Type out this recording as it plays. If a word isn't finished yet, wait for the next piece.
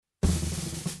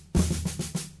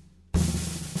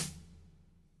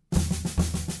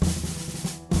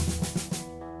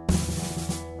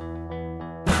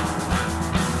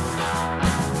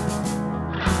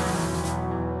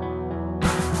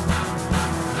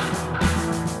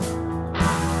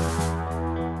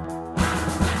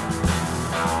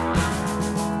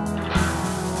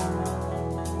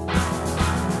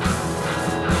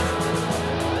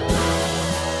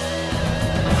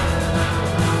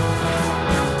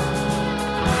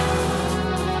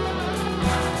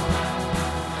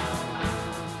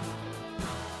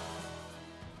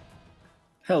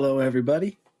Hello,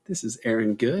 everybody. This is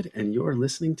Aaron Good, and you're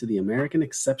listening to the American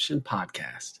Exception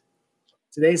Podcast.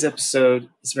 Today's episode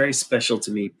is very special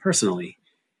to me personally.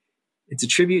 It's a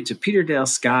tribute to Peter Dale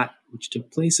Scott, which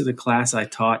took place in a class I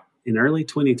taught in early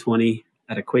 2020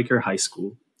 at a Quaker high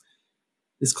school.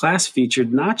 This class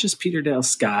featured not just Peter Dale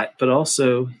Scott, but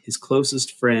also his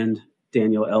closest friend,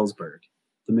 Daniel Ellsberg,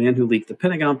 the man who leaked the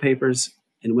Pentagon Papers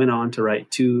and went on to write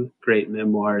two great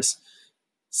memoirs,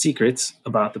 Secrets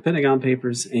about the Pentagon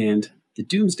Papers and The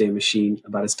Doomsday Machine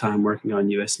about his time working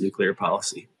on U.S. nuclear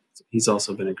policy. So he's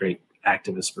also been a great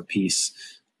activist for peace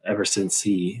ever since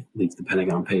he leaked the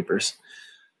Pentagon Papers.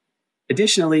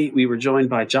 Additionally, we were joined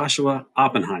by Joshua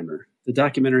Oppenheimer, the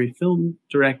documentary film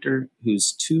director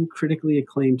whose two critically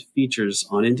acclaimed features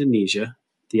on Indonesia,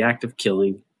 The Act of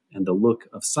Killing and The Look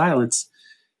of Silence,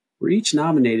 were each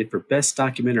nominated for Best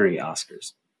Documentary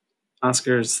Oscars.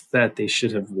 Oscars that they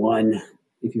should have won,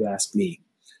 if you ask me.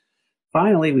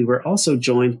 Finally, we were also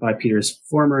joined by Peter's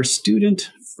former student,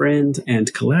 friend,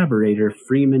 and collaborator,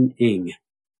 Freeman Ng.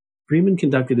 Freeman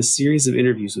conducted a series of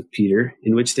interviews with Peter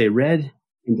in which they read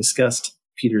and discussed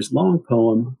Peter's long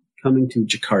poem, Coming to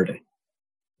Jakarta.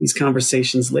 These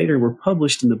conversations later were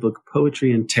published in the book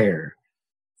Poetry and Terror.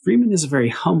 Freeman is a very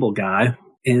humble guy,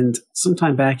 and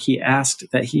sometime back he asked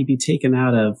that he be taken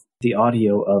out of the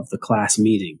audio of the class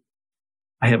meeting.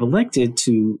 I have elected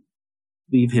to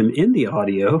leave him in the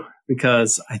audio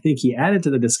because I think he added to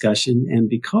the discussion, and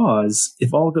because,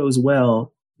 if all goes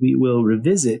well, we will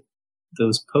revisit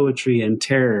those Poetry and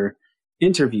Terror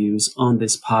interviews on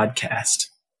this podcast.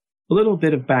 A little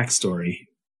bit of backstory.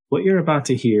 What you're about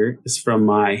to hear is from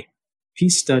my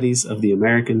Peace Studies of the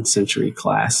American Century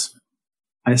class.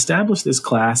 I established this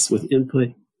class with input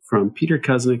from Peter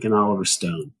Kuznick and Oliver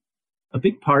Stone. A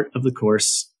big part of the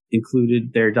course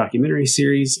included their documentary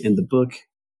series and the book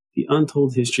The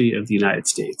Untold History of the United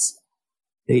States.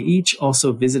 They each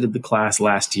also visited the class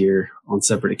last year on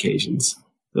separate occasions.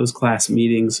 Those class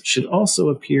meetings should also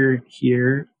appear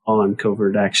here on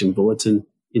Covert Action Bulletin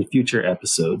in future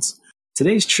episodes.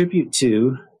 Today's tribute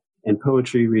to and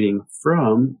poetry reading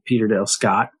from Peter Dale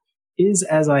Scott is,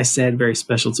 as I said, very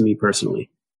special to me personally.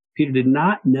 Peter did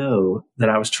not know that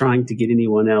I was trying to get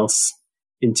anyone else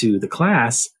into the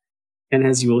class, and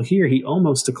as you will hear, he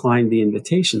almost declined the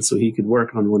invitation so he could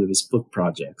work on one of his book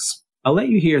projects. I'll let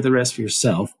you hear the rest for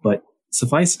yourself, but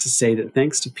suffice it to say that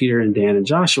thanks to Peter and Dan and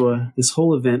Joshua, this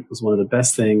whole event was one of the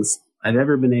best things I've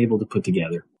ever been able to put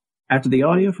together. After the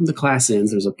audio from the class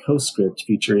ends, there's a postscript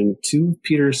featuring two of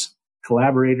Peter's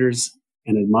collaborators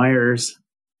and admirers,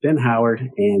 Ben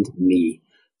Howard and me.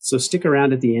 So stick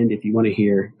around at the end if you want to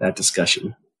hear that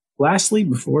discussion. Lastly,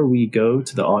 before we go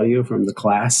to the audio from the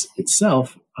class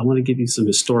itself, I want to give you some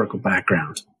historical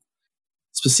background.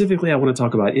 Specifically, I want to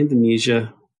talk about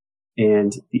Indonesia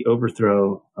and the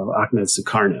overthrow of Ahmed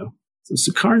Sukarno. So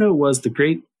Sukarno was the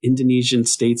great Indonesian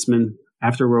statesman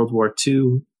after World War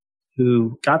II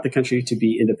who got the country to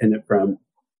be independent from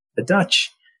the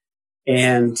Dutch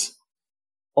and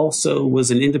also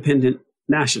was an independent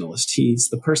nationalist. He's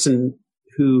the person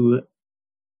who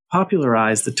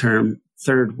popularized the term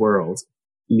Third World,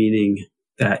 meaning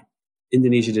that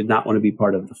Indonesia did not want to be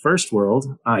part of the First World,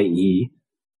 i.e.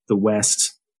 the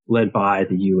West, led by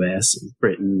the U.S. and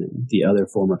Britain and the other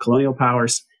former colonial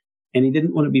powers. And he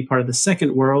didn't want to be part of the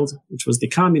Second World, which was the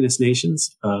communist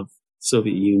nations of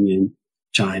Soviet Union,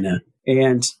 China,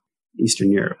 and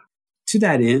Eastern Europe. To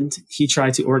that end, he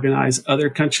tried to organize other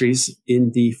countries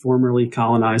in the formerly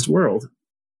colonized world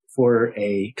for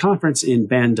a conference in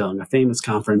Bandung, a famous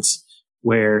conference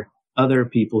where other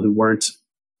people who weren't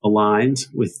aligned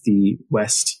with the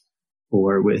West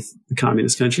or with the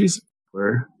communist countries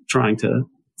were trying to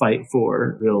fight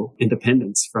for real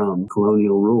independence from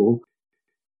colonial rule.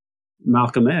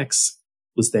 Malcolm X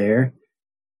was there,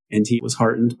 and he was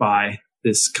heartened by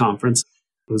this conference.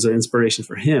 It was an inspiration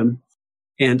for him.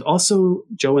 And also,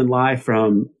 Zhou Enlai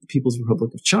from the People's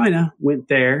Republic of China went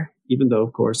there, even though,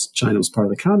 of course, China was part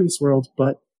of the communist world,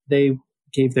 but they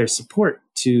gave their support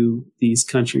to these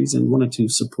countries and wanted to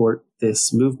support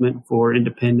this movement for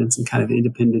independence and kind of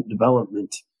independent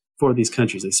development for these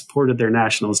countries. They supported their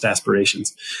nationalist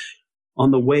aspirations.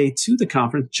 On the way to the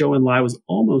conference, Zhou Enlai was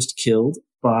almost killed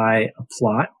by a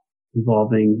plot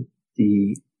involving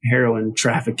the heroin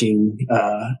trafficking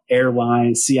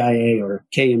airline, CIA or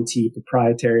KMT,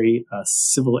 proprietary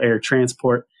civil air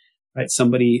transport. Right,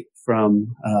 somebody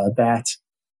from that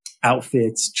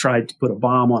outfit tried to put a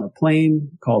bomb on a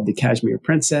plane called the Kashmir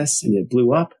Princess, and it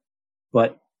blew up.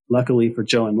 But luckily for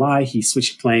Zhou Enlai, he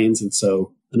switched planes, and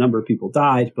so a number of people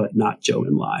died, but not Zhou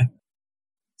Enlai.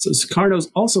 So Sukarno's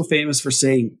also famous for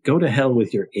saying, "Go to hell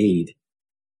with your aid."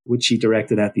 which he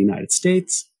directed at the United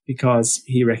States because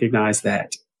he recognized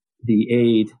that the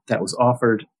aid that was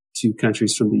offered to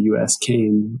countries from the U.S.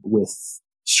 came with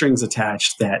strings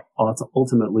attached that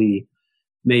ultimately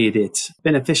made it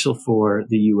beneficial for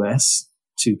the U.S.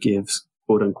 to give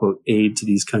quote unquote aid to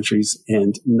these countries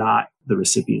and not the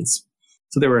recipients.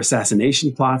 So there were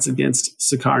assassination plots against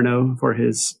Sukarno for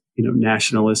his,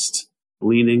 nationalist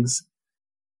leanings.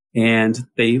 And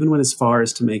they even went as far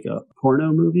as to make a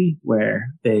porno movie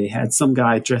where they had some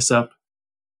guy dress up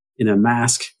in a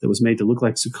mask that was made to look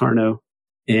like Sukarno.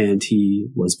 And he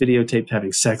was videotaped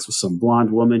having sex with some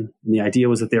blonde woman. And the idea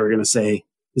was that they were going to say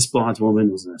this blonde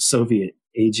woman was a Soviet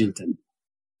agent. And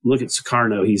look at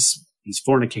Sukarno. He's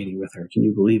fornicating with her. Can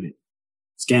you believe it?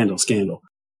 Scandal, scandal.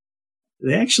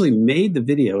 They actually made the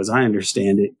video, as I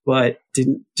understand it, but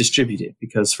didn't distribute it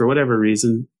because for whatever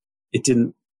reason, it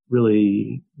didn't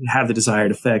really have the desired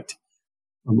effect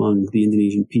among the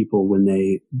Indonesian people when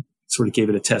they sort of gave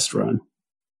it a test run.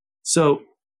 So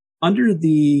under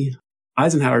the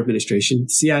Eisenhower administration, the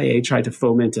CIA tried to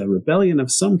foment a rebellion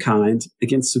of some kind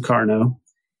against Sukarno.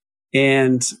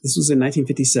 And this was in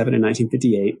 1957 and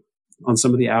 1958. On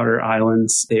some of the outer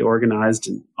islands, they organized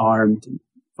and armed and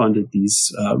funded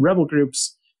these rebel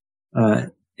groups.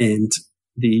 And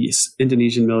the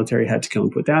Indonesian military had to come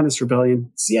and put down this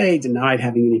rebellion. CIA denied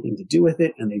having anything to do with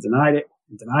it, and they denied it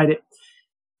and denied it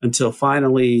until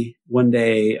finally one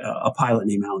day a pilot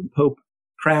named Alan Pope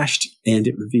crashed, and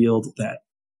it revealed that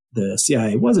the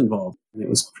CIA was involved. And it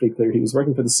was pretty clear he was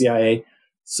working for the CIA.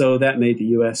 So that made the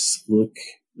U.S. look,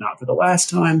 not for the last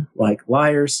time, like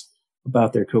liars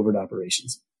about their covert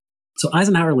operations. So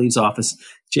Eisenhower leaves office,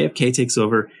 JFK takes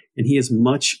over, and he is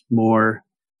much more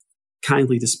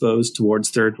kindly disposed towards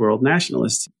third world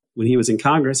nationalists. When he was in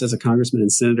Congress as a congressman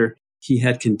and senator, he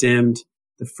had condemned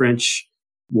the French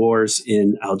wars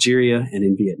in Algeria and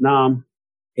in Vietnam,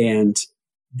 and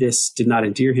this did not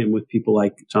endear him with people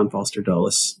like John Foster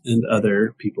Dulles and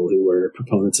other people who were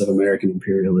proponents of American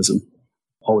imperialism,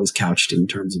 always couched in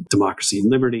terms of democracy and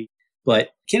liberty.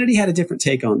 But Kennedy had a different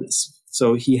take on this.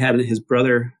 So he had his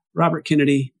brother, Robert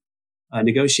Kennedy,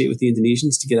 negotiate with the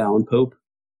Indonesians to get Alan Pope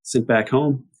sent back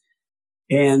home.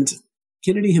 And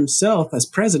Kennedy himself, as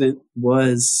president,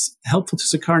 was helpful to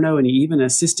Sukarno, and he even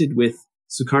assisted with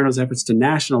Sukarno's efforts to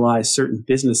nationalize certain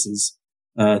businesses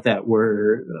that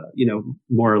were,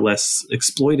 more or less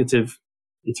exploitative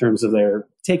in terms of their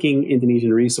taking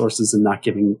Indonesian resources and not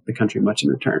giving the country much in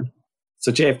return.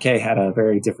 So JFK had a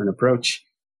very different approach.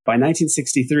 By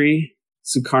 1963,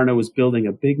 Sukarno was building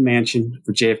a big mansion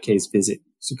for JFK's visit.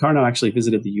 Sukarno actually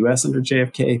visited the U.S. under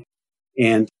JFK,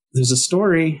 and there's a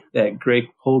story that Greg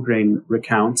Polgrain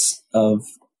recounts of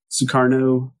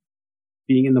Sukarno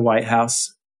being in the White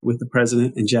House with the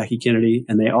president and Jackie Kennedy,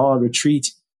 and they all retreat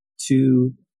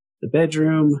to the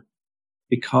bedroom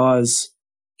because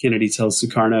Kennedy tells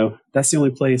Sukarno that's the only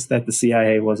place that the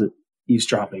CIA wasn't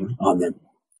eavesdropping on them.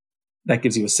 That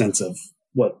gives you a sense of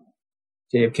what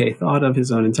JFK thought of his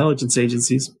own intelligence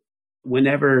agencies.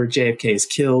 Whenever JFK is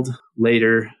killed,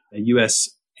 later a U.S.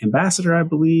 ambassador, I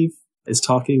believe, is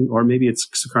talking, or maybe it's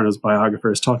Sukarno's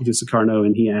biographer, is talking to Sukarno,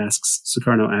 and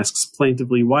Sukarno asks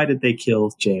plaintively, why did they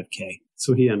kill JFK?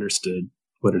 So he understood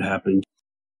what had happened.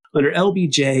 Under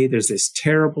LBJ, there's this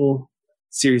terrible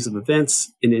series of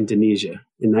events in Indonesia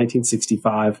in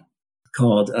 1965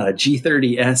 called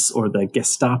G30S, or the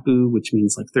Gestapo, which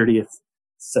means like 30th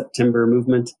September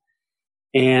movement.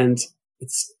 And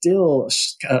it's still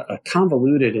a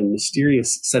convoluted and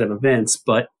mysterious set of events,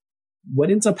 but what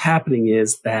ends up happening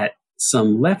is that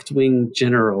some left-wing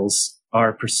generals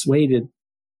are persuaded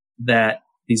that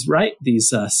these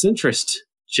centrist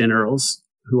generals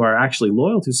who are actually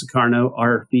loyal to Sukarno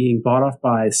are being bought off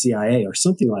by CIA or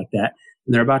something like that,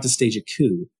 and they're about to stage a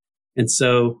coup. And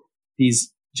so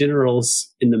these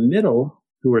generals in the middle,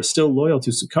 who are still loyal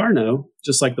to Sukarno,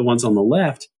 just like the ones on the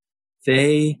left,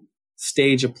 they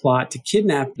stage a plot to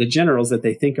kidnap the generals that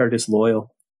they think are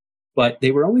disloyal, but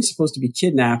they were only supposed to be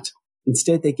kidnapped.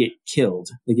 Instead, they get killed.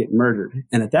 They get murdered.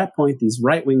 And at that point, these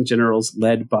right-wing generals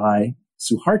led by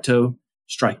Suharto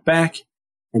strike back,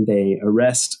 and they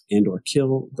arrest and or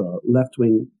kill the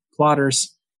left-wing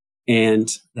plotters. And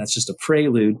that's just a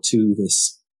prelude to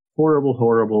this horrible,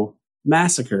 horrible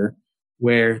massacre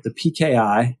where the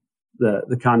PKI,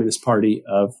 the Communist Party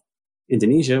of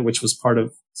Indonesia, which was part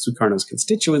of Sukarno's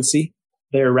constituency,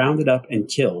 they're rounded up and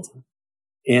killed.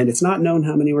 And it's not known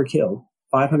how many were killed.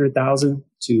 500,000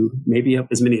 to maybe up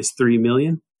as many as 3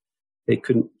 million. They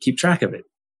couldn't keep track of it.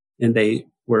 And they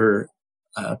were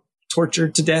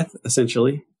tortured to death,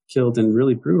 essentially, killed in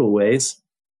really brutal ways.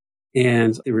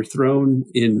 And they were thrown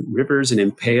in rivers and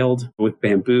impaled with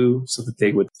bamboo so that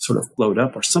they would sort of float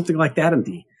up or something like that. And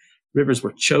the rivers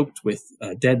were choked with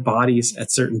dead bodies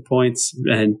at certain points,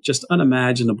 and just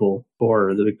unimaginable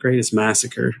horror, the greatest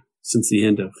massacre since the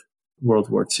end of World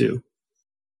War II.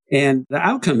 And the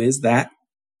outcome is that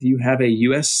you have a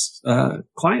U.S.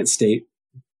 Client state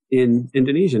in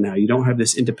Indonesia now. You don't have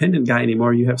this independent guy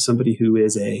anymore. You have somebody who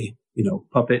is a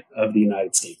puppet of the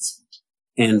United States.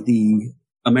 And the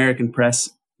American press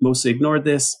mostly ignored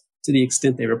this. To the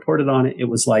extent they reported on it, it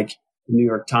was like the New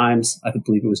York Times, I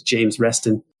believe it was James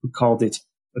Reston, who called it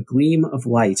a gleam of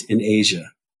light in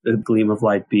Asia. The gleam of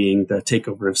light being the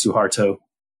takeover of Suharto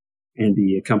and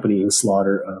the accompanying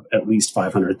slaughter of at least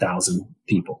 500,000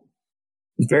 people.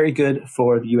 Very good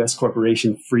for the U.S.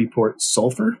 corporation Freeport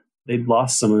Sulphur. They'd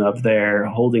lost some of their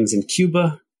holdings in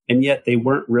Cuba, and yet they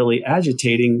weren't really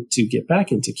agitating to get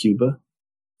back into Cuba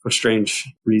for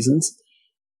strange reasons.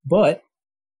 But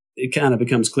it kind of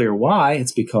becomes clear why.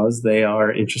 It's because they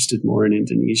are interested more in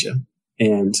Indonesia.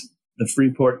 And the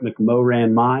Freeport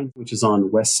McMoran mine, which is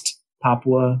on West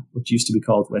Papua, which used to be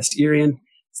called West Irian,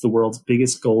 it's the world's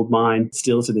biggest gold mine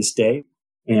still to this day.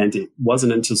 And it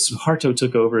wasn't until Suharto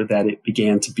took over that it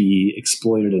began to be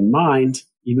exploited and mined,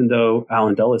 even though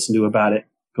Allen Dulles knew about it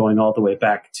going all the way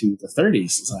back to the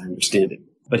 30s, as I understand it.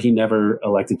 But he never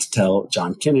elected to tell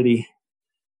John Kennedy.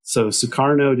 So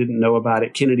Sukarno didn't know about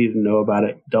it. Kennedy didn't know about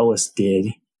it. Dulles did.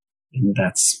 And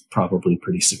that's probably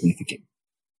pretty significant.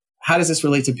 How does this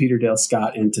relate to Peter Dale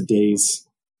Scott and today's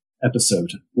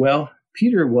episode? Well,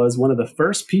 Peter was one of the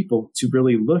first people to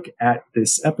really look at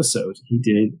this episode. He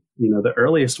did, the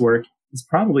earliest work. He's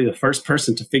probably the first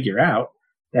person to figure out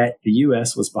that the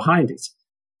U.S. was behind it.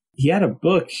 He had a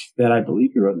book that I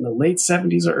believe he wrote in the late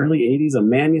 70s or early 80s, a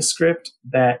manuscript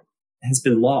that has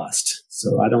been lost.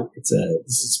 So this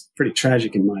is pretty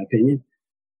tragic in my opinion.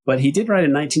 But he did write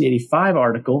a 1985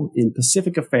 article in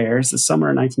Pacific Affairs, the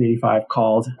summer of 1985,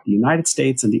 called The United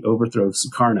States and the Overthrow of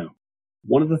Sukarno.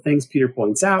 One of the things Peter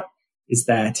points out is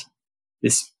that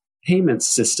this payment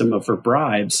system for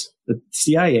bribes, the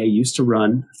CIA used to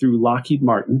run through Lockheed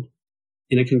Martin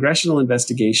in a congressional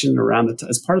investigation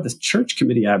as part of the Church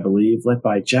Committee, I believe, led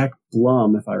by Jack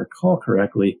Blum, if I recall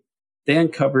correctly. They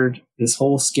uncovered this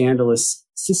whole scandalous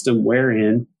system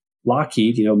wherein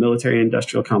Lockheed, military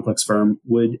industrial complex firm,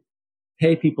 would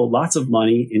pay people lots of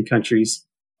money in countries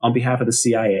on behalf of the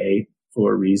CIA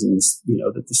for reasons,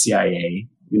 that the CIA,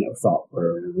 thought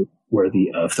were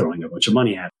worthy of throwing a bunch of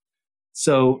money at.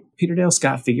 So Peter Dale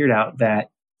Scott figured out that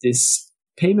this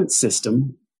payment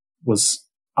system was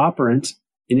operant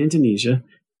in Indonesia,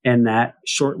 and that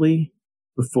shortly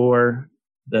before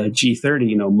the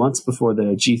G30, months before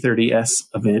the G30S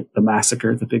event, the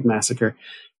massacre, the big massacre,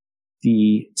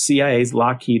 the CIA's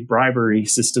Lockheed bribery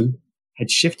system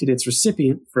had shifted its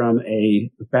recipient from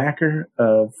a backer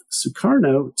of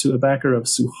Sukarno to a backer of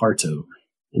Suharto.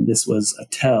 And this was a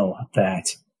tell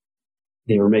that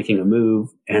they were making a move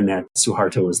and that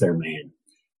Suharto was their man.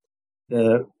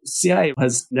 The CIA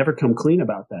has never come clean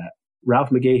about that. Ralph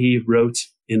McGahey wrote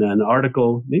in an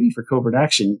article, maybe for Covert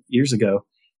Action years ago,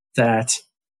 that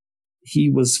he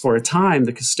was for a time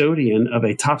the custodian of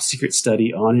a top secret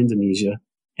study on Indonesia,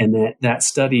 and that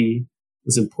study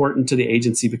was important to the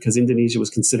agency because Indonesia was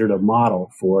considered a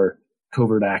model for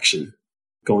covert action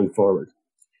going forward.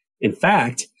 In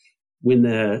fact, when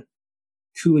the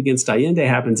coup against Allende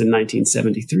happens in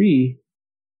 1973,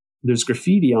 there's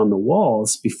graffiti on the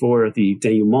walls before the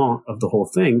denouement of the whole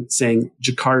thing saying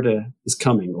Jakarta is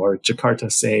coming, or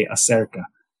Jakarta se acerca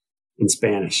in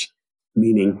Spanish,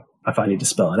 meaning, if I need to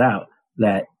spell it out,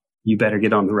 that you better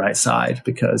get on the right side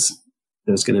because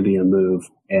there's going to be a move.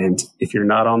 And if you're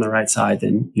not on the right side,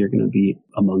 then you're going to be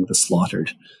among the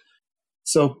slaughtered.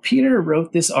 So Peter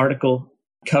wrote this article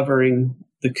covering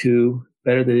the coup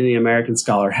better than any American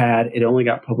scholar had. It only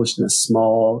got published in a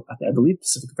small, I believe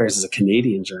Pacific Affairs is a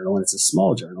Canadian journal, and it's a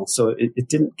small journal. So it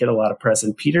didn't get a lot of press.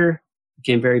 And Peter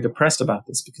became very depressed about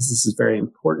this because this is very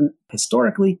important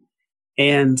historically,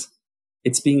 and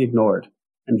it's being ignored.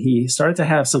 And he started to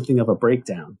have something of a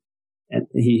breakdown. And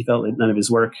he felt that none of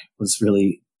his work was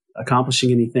really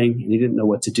accomplishing anything, and he didn't know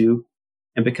what to do.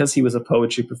 And because he was a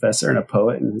poetry professor and a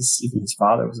poet, and even his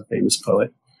father was a famous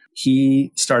poet,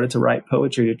 he started to write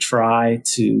poetry to try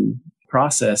to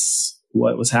process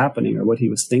what was happening or what he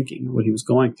was thinking, or what he was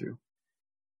going through.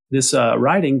 This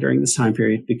writing during this time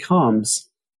period becomes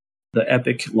the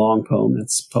epic long poem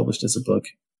that's published as a book,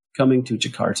 Coming to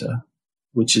Jakarta,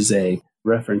 which is a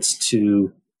reference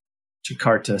to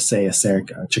Jakarta se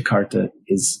acerca. Jakarta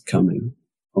is coming,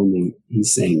 only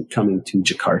he's saying coming to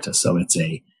Jakarta. So it's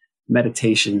a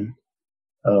meditation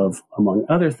of, among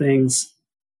other things,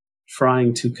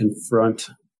 trying to confront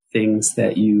things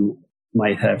that you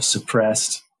might have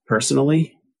suppressed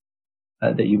personally,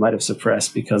 that you might have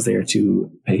suppressed because they are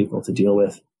too painful to deal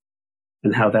with,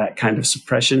 and how that kind of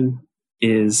suppression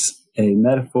is a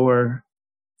metaphor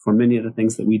for many of the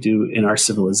things that we do in our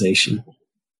civilization.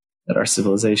 That our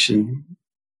civilization,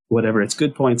 whatever its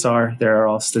good points are,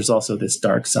 there's also this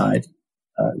dark side,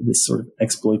 this sort of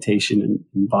exploitation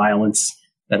and violence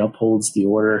that upholds the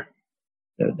order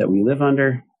that we live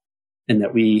under, and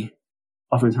that we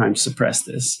oftentimes suppress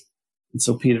this. And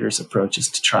so Peter's approach is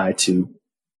to try to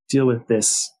deal with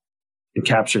this and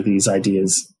capture these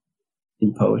ideas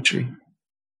in poetry.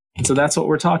 And so that's what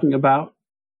we're talking about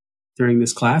during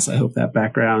this class. I hope that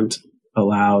background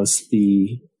allows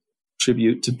the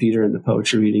tribute to Peter and the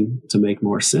poetry reading to make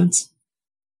more sense.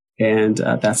 And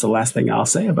that's the last thing I'll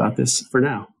say about this for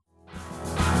now.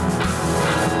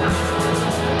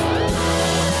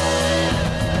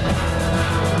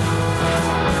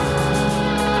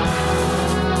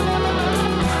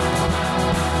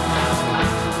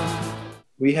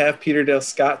 We have Peter Dale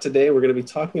Scott today. We're going to be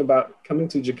talking about Coming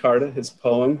to Jakarta, his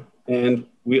poem. And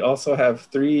we also have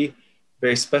three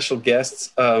very special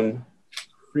guests.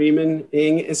 Freeman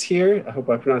Ng is here. I hope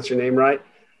I pronounced your name right.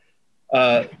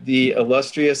 The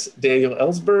illustrious Daniel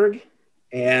Ellsberg.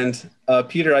 And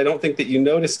Peter, I don't think that you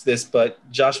noticed this, but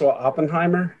Joshua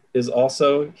Oppenheimer is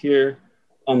also here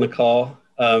on the call.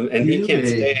 And really? He can't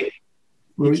stay.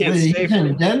 He's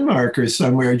in Denmark or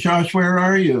somewhere. Josh, where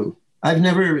are you? I've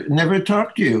never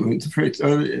talked to you.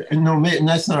 No,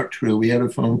 that's not true. We had a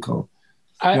phone call.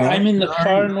 I'm in the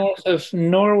far north of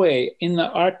Norway, in the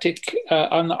Arctic,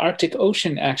 on the Arctic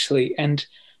Ocean, actually. And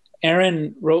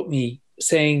Aaron wrote me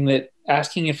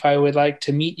asking if I would like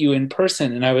to meet you in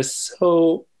person. And I was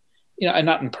so,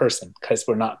 not in person, because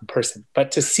we're not in person,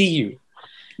 but to see you.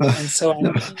 And so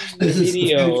I'm this is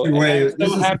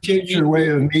the future way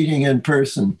of meeting in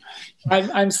person.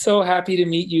 I'm so happy to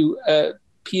meet you,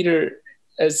 Peter.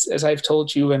 As I've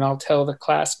told you, and I'll tell the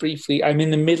class briefly, I'm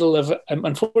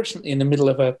unfortunately in the middle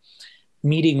of a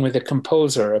meeting with a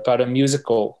composer about a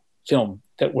musical film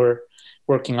that we're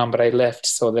working on, but I left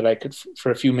so that I could,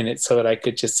 for a few minutes, so that I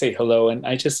could just say hello. And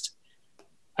I'm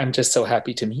just so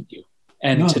happy to meet you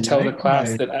and to tell the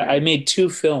class that I made 2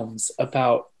 films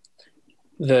about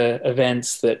the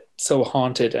events that so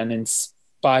haunted and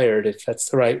inspired, if that's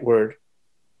the right word,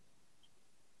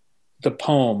 the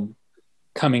poem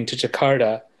Coming to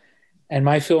Jakarta. And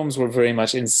my films were very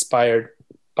much inspired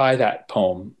by that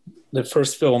poem. The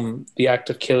first film, The Act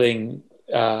of Killing,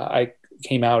 I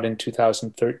came out in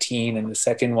 2013, and the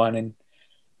second one in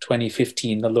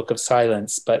 2015, The Look of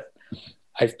Silence. But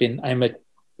I'm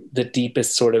the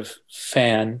deepest sort of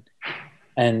fan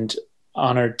and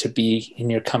honored to be in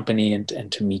your company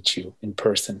and to meet you in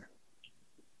person.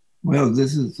 Well,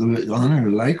 this is an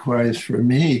honor likewise for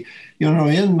me.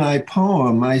 In my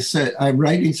poem, I'm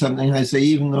writing something, I say,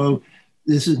 even though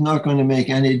this is not going to make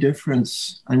any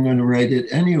difference, I'm going to write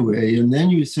it anyway. And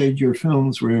then you said your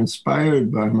films were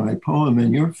inspired by my poem,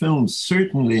 and your films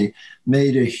certainly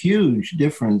made a huge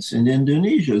difference in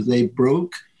Indonesia. They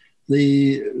broke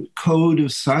the code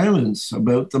of silence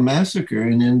about the massacre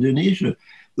in Indonesia.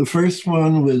 The first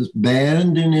one was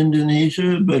banned in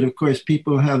Indonesia, but of course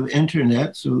people have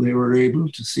internet, so they were able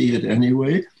to see it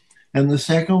anyway. And the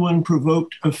second one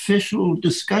provoked official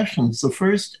discussions, the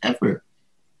first ever,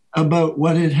 about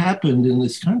what had happened in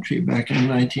this country back in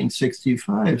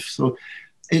 1965. So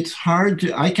it's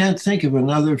I can't think of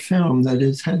another film that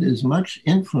has had as much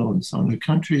influence on a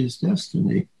country's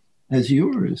destiny as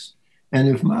yours. And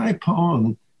if my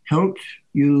poem helped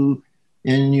you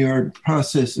in your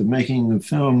process of making the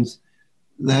films,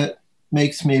 that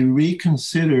makes me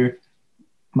reconsider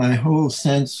my whole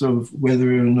sense of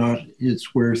whether or not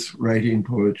it's worth writing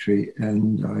poetry.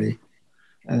 In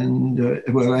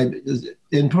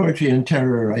Poetry and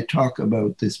Terror, I talk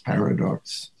about this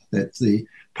paradox that the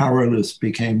powerless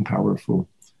became powerful.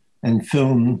 And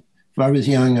film, if I was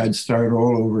young, I'd start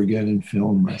all over again in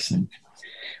film, I think.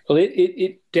 Well,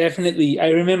 it definitely, I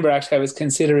remember actually I was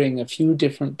considering a few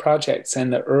different projects,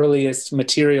 and the earliest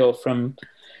material from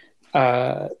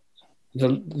what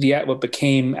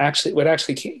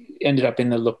ended up in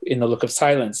the Look of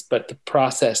Silence, but the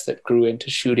process that grew into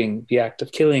shooting The Act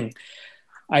of Killing,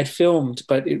 I'd filmed,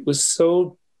 but it was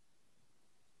so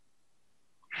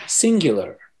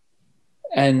singular,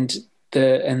 and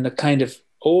the kind of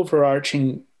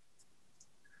overarching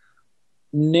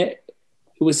it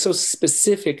was so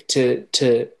specific to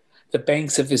the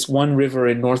banks of this one river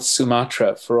in North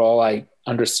Sumatra, for all I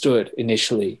understood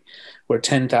initially, where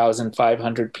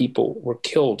 10,500 people were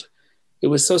killed it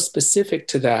was so specific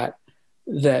to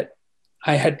that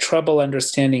I had trouble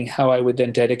understanding how I would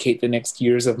then dedicate the next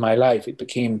years of my life. It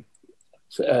became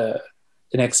the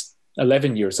next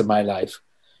 11 years of my life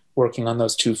working on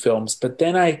those two films. But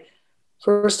then I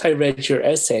read your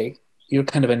essay, your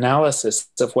kind of analysis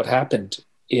of what happened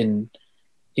in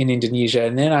Indonesia,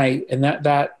 and then I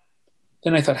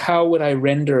thought, how would I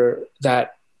render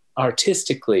that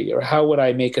artistically, or how would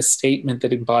I make a statement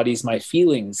that embodies my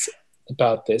feelings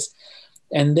about this?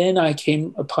 And then I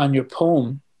came upon your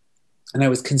poem, and I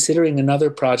was considering another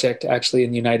project actually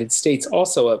in the United States,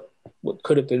 also what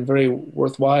could have been very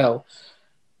worthwhile,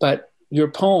 but your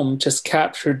poem just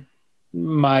captured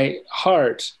my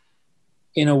heart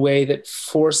in a way that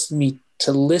forced me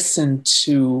to listen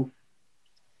to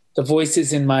the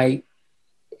voices in my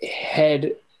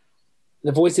head,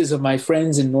 the voices of my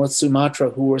friends in North Sumatra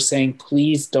who were saying,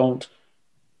 please don't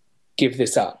give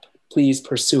this up. Please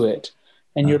pursue it.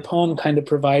 And your poem kind of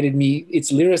provided me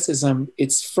its lyricism,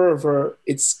 its fervor,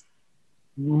 its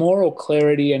moral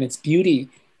clarity, and its beauty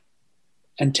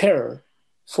and terror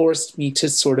forced me to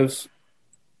sort of,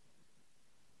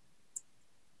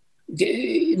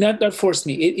 not forced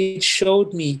me, it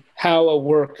showed me how a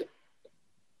work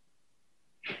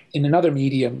in another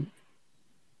medium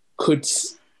could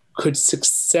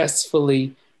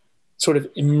successfully, sort of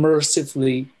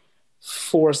immersively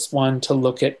force one to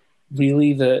look at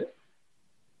really the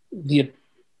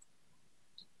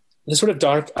sort of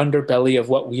dark underbelly of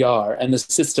what we are and the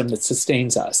system that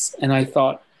sustains us. And I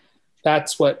thought,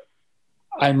 that's what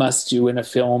I must do in a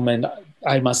film, and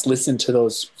I must listen to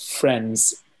those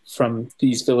friends from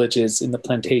these villages in the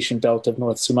plantation belt of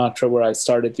North Sumatra where I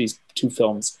started these two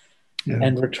films,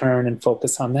 and return and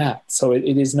focus on that. So it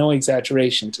is no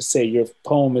exaggeration to say your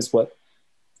poem is what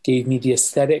gave me the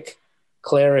aesthetic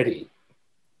clarity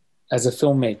as a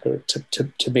filmmaker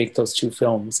to make those two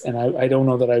films. And I don't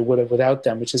know that I would have without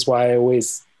them, which is why I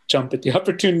always jump at the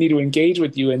opportunity to engage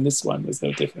with you, and this one was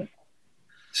no different.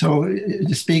 So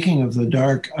speaking of the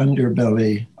dark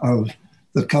underbelly of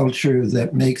the culture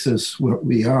that makes us what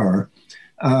we are,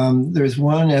 there's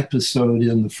one episode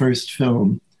in the first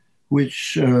film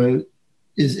which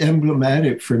is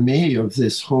emblematic for me of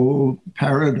this whole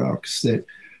paradox that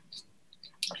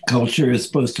culture is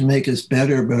supposed to make us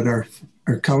better, but our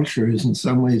culture is in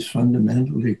some ways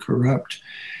fundamentally corrupt.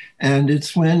 And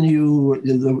it's when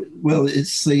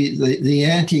it's the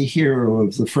anti-hero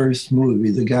of the first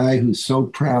movie, the guy who's so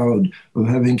proud of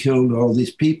having killed all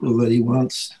these people that he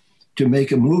wants to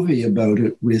make a movie about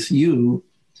it with you.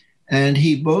 And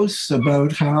he boasts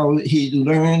about how he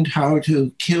learned how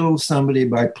to kill somebody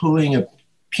by pulling a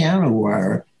piano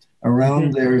wire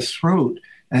around their throat.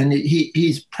 And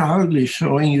he's proudly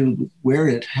showing you where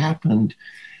it happened.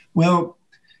 Well,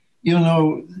 you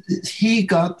know, he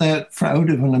got that out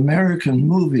of an American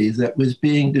movie that was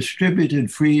being distributed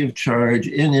free of charge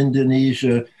in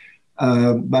Indonesia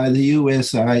by the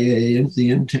USIA,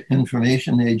 the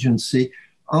Information Agency,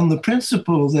 on the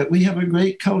principle that we have a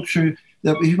great culture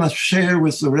that we must share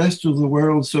with the rest of the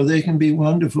world so they can be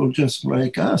wonderful just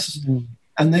like us. Mm-hmm.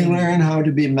 And they learn how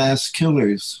to be mass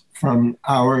killers from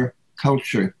our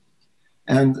culture.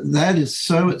 And that is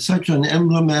such an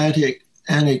emblematic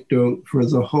anecdote for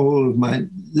the whole of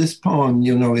this poem,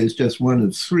 you know, is just one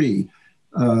of three.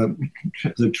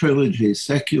 The trilogy,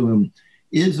 Seculum,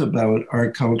 is about our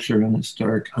culture and its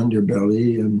dark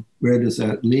underbelly, and where does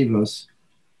that leave us?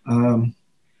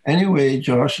 Anyway,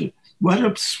 Josh, what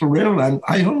a thrill.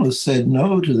 I almost said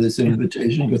no to this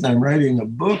invitation because I'm writing a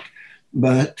book,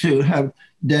 but to have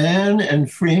Dan and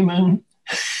Freeman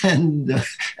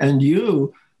and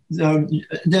you,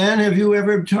 Dan, have you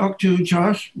ever talked to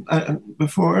Josh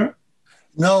before?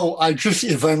 No,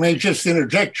 if I may just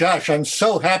interject, Josh, I'm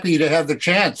so happy to have the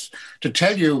chance to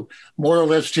tell you more or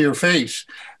less to your face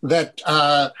that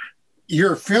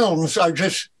your films are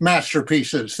just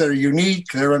masterpieces. They're unique,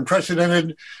 they're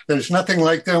unprecedented, there's nothing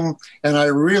like them, and I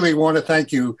really want to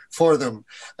thank you for them.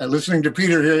 Listening to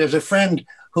Peter here, as a friend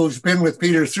who's been with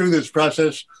Peter through this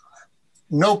process,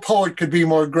 no poet could be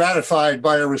more gratified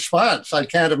by a response, I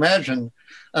can't imagine,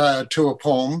 to a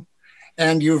poem.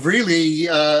 And you've really,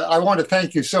 I want to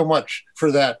thank you so much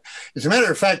for that. As a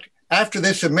matter of fact, after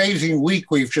this amazing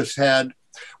week we've just had,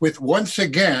 with once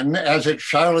again, as at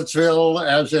Charlottesville,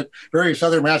 as at various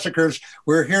other massacres,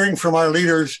 we're hearing from our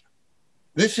leaders,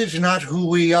 this is not who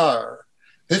we are.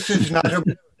 This is not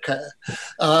America.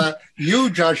 You,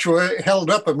 Joshua, held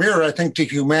up a mirror, I think, to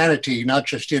humanity, not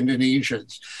just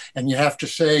Indonesians. And you have to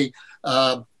say,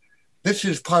 this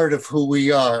is part of who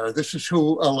we are. This is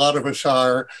who a lot of us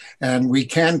are, and we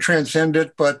can transcend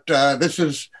it, but this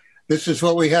is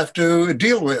what we have to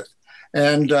deal with.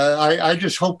 And I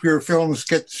just hope your films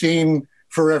get seen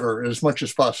forever as much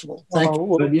as possible. Thank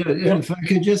you. But yeah, if I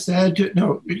could just add to,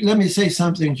 no, let me say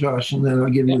something, Josh, and then I'll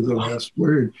give you the last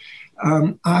word.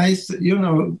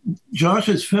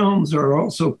 Josh's films are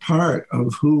also part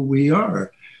of who we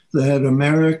are, that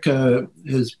America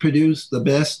has produced the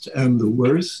best and the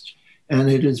worst, and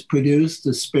it has produced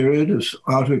the spirit of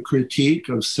autocritique,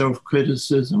 of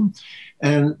self-criticism.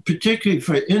 And particularly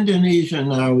for Indonesia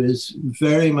now is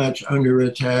very much under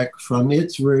attack from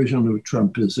its version of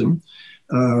Trumpism.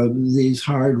 These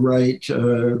hard right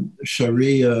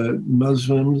Sharia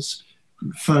Muslims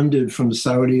funded from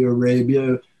Saudi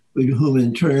Arabia, whom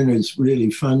in turn is really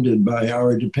funded by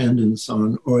our dependence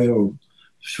on oil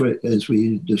as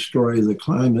we destroy the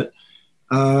climate.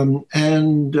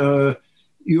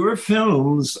 Your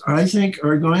films, I think,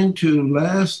 are going to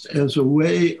last as a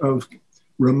way of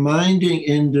reminding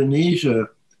Indonesia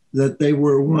that they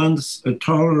were once a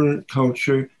tolerant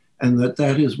culture and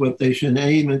that is what they should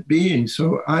aim at being.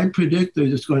 So I predict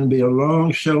there's going to be a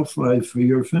long shelf life for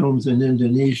your films in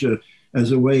Indonesia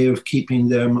as a way of keeping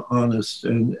them honest.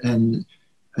 And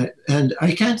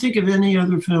I can't think of any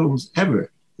other films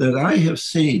ever that I have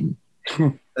seen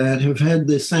that have had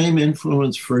the same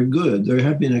influence for good. There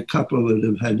have been a couple that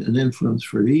have had an influence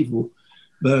for evil,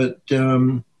 but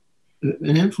an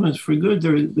influence for good,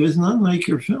 there's none like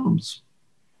your films.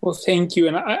 Well, thank you.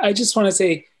 And I just want to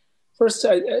say, first,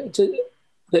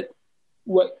 that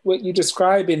what you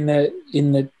describe in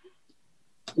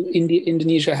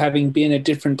Indonesia having been a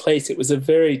different place, it was a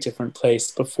very different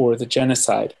place before the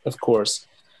genocide, of course.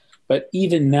 But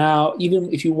even now,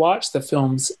 even if you watch the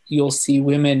films, you'll see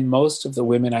women, most of the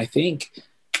women, I think,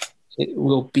 it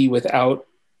will be without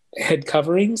head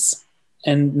coverings.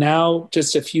 And now,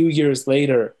 just a few years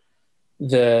later,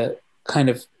 the kind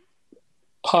of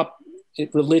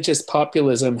religious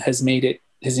populism has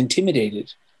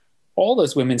intimidated all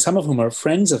those women, some of whom are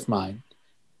friends of mine,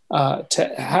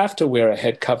 to have to wear a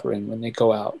head covering when they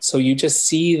go out. So you just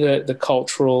see the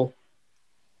cultural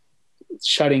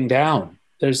shutting down.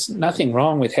 There's nothing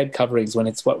wrong with head coverings when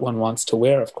it's what one wants to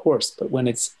wear, of course, but when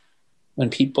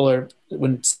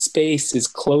space is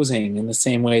closing in the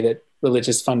same way that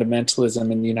religious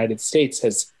fundamentalism in the United States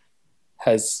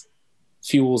has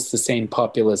fuels the same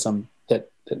populism that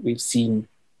we've seen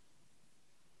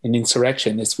in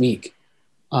insurrection this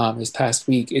past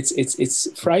week.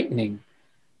 It's frightening.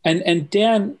 And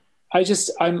Dan,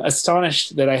 I'm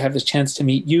astonished that I have the chance to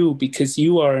meet you, because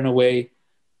you are in a way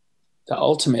the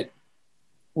ultimate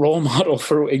role model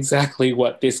for exactly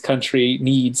what this country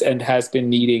needs and has been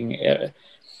needing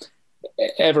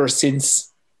ever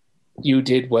since you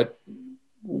did what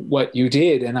you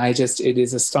did. And it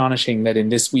is astonishing that in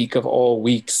this week of all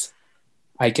weeks,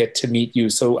 I get to meet you.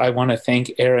 So I want to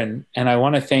thank Aaron, and I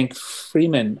want to thank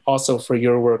Freeman also for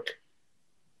your work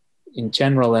in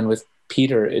general, and with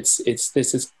Peter. This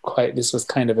was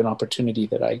kind of an opportunity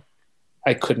that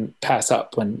I couldn't pass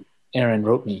up when Aaron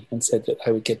wrote me and said that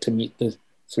I would get to meet the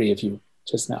three of you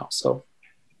just now. So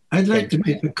I'd like to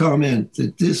make a comment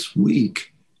that this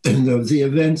week, and of the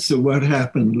events of what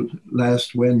happened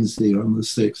last Wednesday on the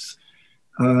 6th,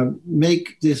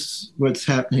 make this what's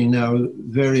happening now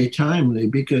very timely,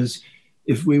 because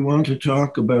if we want to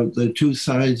talk about the two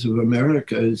sides of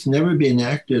America, it's never been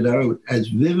acted out as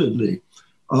vividly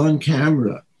on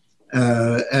camera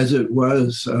as it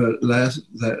was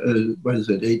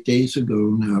 8 days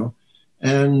ago now.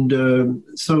 And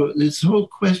so this whole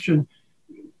question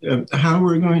of how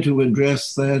we're going to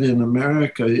address that in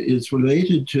America is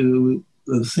related to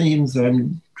the themes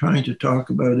I'm trying to talk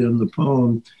about in the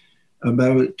poem,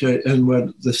 about and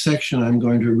what the section I'm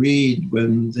going to read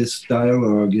when this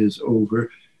dialogue is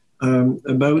over,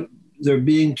 about there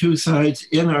being two sides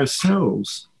in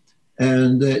ourselves,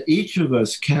 and that each of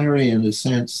us carry, in a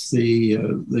sense,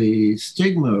 the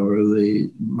stigma or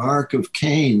the mark of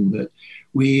Cain, that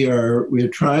we're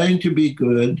trying to be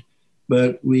good,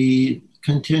 but we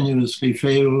continuously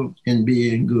fail in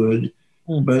being good.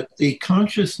 But the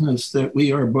consciousness that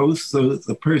we are both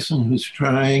the person who's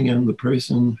trying and the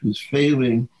person who's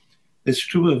failing is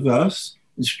true of us,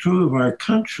 it's true of our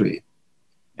country.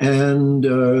 And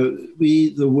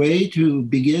the way to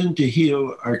begin to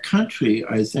heal our country,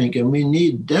 I think, and we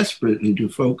need desperately to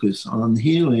focus on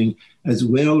healing as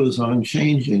well as on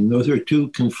changing. Those are two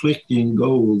conflicting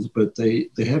goals, but they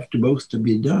have to both to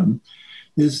be done,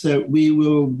 is that we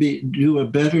will do a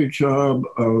better job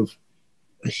of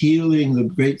healing the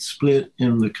great split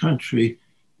in the country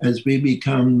as we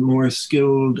become more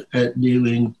skilled at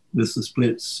dealing with the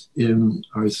splits in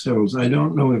ourselves. I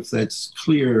don't know if that's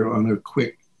clear on a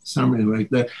quick something like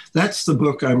that. That's the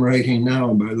book I'm writing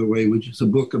now, by the way, which is a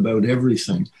book about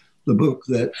everything. The book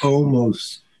that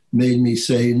almost made me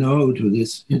say no to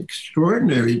this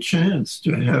extraordinary chance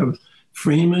to have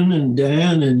Freeman and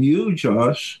Dan and you,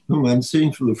 Josh, whom I'm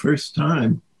seeing for the first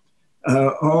time,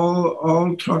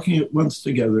 all talking at once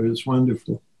together. Is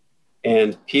wonderful.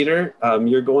 And Peter,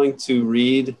 you're going to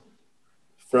read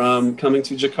from Coming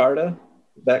to Jakarta.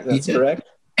 That's correct?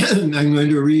 I'm going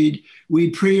to read, we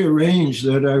prearranged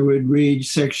that I would read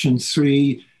section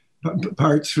 3,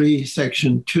 part 3,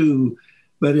 section 2,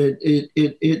 but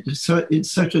it's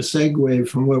such a segue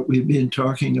from what we've been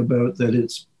talking about that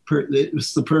it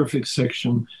was the perfect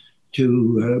section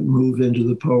to move into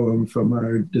the poem from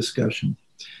our discussion.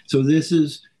 So this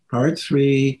is part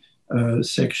 3,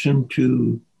 section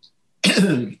 2.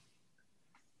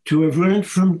 To have learned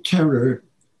from terror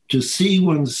to see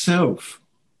oneself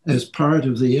as part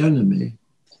of the enemy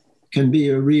can be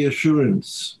a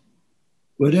reassurance.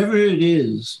 Whatever it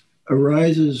is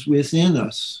arises within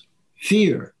us,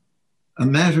 fear, a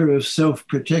matter of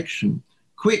self-protection,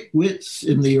 quick wits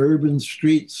in the urban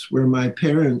streets where my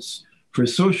parents, for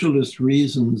socialist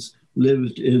reasons,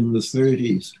 lived in the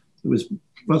 30s. It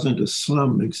wasn't a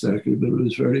slum exactly, but it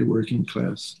was very working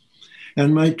class.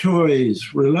 And my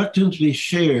toys, reluctantly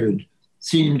shared,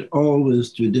 seemed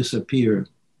always to disappear,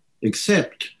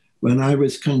 except when I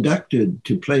was conducted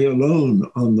to play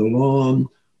alone on the lawn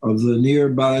of the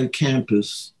nearby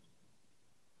campus,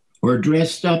 or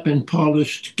dressed up in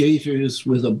polished gaiters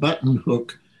with a button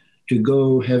hook to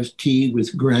go have tea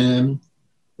with Graham,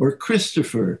 or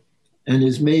Christopher and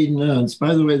his maiden aunts.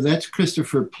 By the way, that's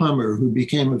Christopher Plummer, who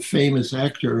became a famous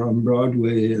actor on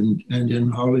Broadway and in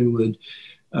Hollywood.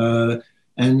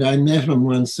 And I met him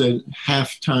once at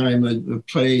halftime at a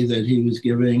play that he was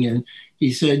giving, and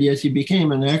he said, yes, he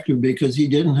became an actor because he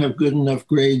didn't have good enough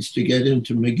grades to get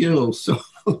into McGill. So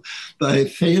by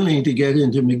failing to get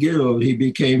into McGill, he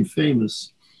became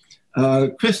famous.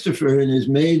 Christopher and his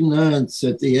maiden aunts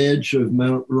at the edge of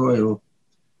Mount Royal.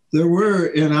 There were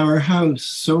in our house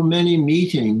so many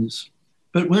meetings,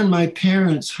 but when my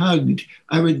parents hugged,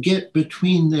 I would get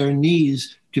between their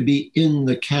knees to be in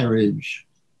the carriage.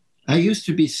 I used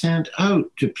to be sent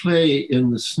out to play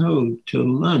in the snow till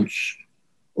lunch,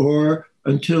 or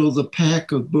until the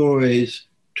pack of boys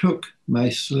took my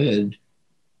sled.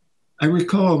 I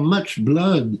recall much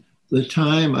blood the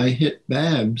time I hit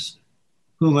Babs,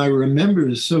 whom I remember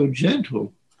as so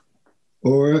gentle,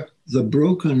 or the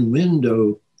broken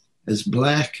window as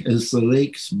black as the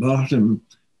lake's bottom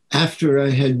after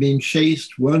I had been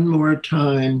chased one more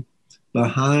time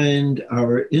behind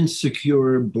our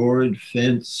insecure board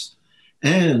fence,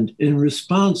 and in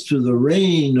response to the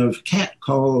rain of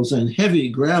catcalls and heavy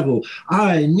gravel,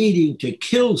 I, needing to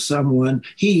kill someone,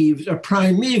 heaved a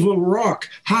primeval rock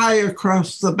high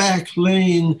across the back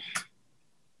lane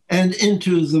and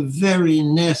into the very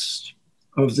nest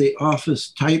of the office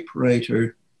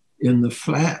typewriter in the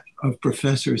flat of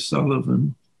Professor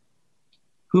Sullivan,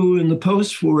 who in the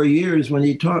post-war years when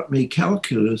he taught me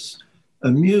calculus,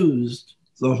 amused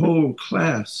the whole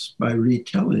class by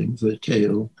retelling the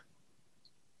tale.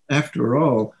 After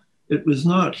all, it was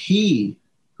not he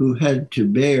who had to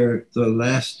bear the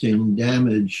lasting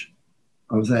damage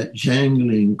of that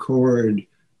jangling chord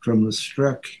from the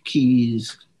struck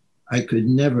keys I could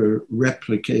never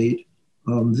replicate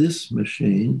on this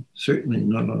machine, certainly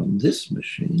not on this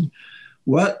machine.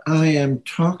 What I am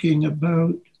talking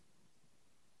about,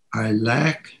 I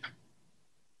lack,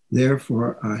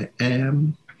 therefore I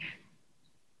am.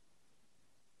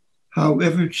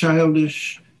 However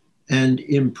childish and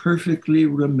imperfectly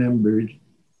remembered,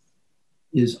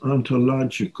 is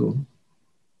ontological,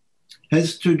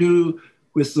 has to do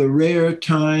with the rare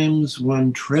times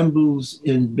one trembles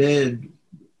in bed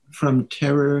from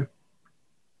terror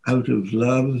out of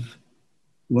love.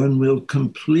 One will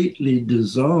completely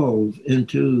dissolve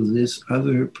into this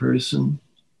other person.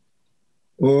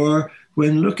 Or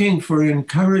when looking for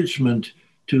encouragement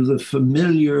to the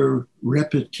familiar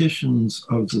repetitions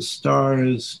of the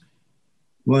stars,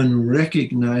 one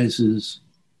recognizes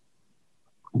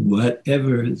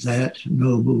whatever that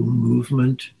noble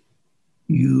movement,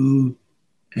 you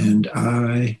and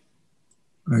I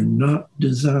are not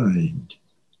designed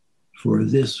for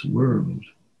this world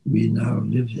we now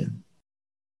live in.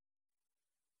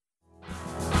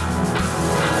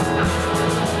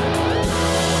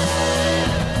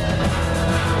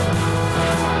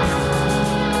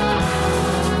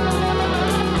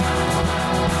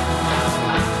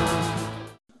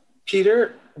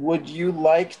 Peter, would you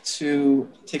like to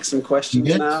take some questions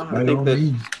now? I think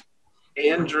that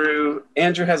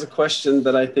Andrew has a question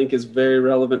that I think is very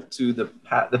relevant to the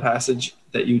passage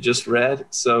that you just read.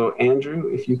 So,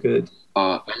 Andrew, if you could.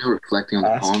 I know, reflecting on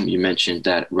the poem, you mentioned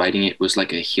that writing it was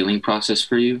like a healing process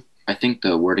for you. I think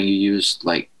the wording you used,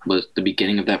 was the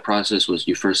beginning of that process was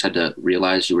you first had to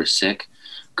realize you were sick.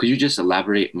 Could you just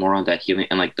elaborate more on that healing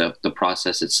and the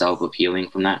process itself of healing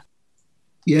from that?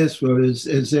 Yes, well,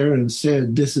 as Aaron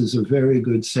said, this is a very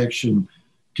good section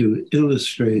to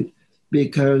illustrate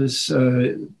because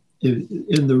in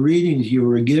the readings you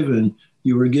were given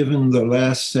the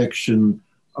last section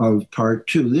of part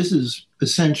 2. This is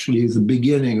essentially the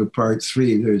beginning of part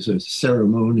 3. There's a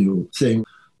ceremonial thing.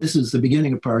 This is the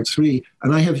beginning of part 3.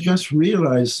 And I have just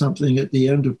realized something at the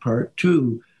end of part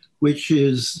 2, which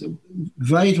is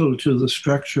vital to the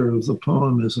structure of the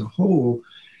poem as a whole.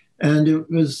 And it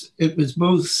was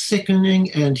both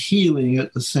sickening and healing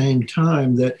at the same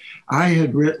time that I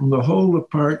had written the whole of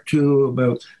part 2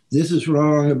 about this is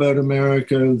wrong about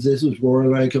America, this is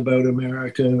warlike about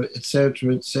America, et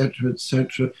cetera, et cetera, et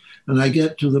cetera. And I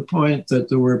get to the point that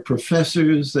there were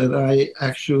professors that I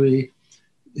actually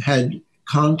had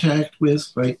contact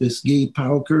with, like this Guy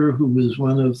Pauker, who was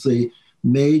one of the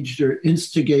major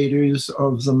instigators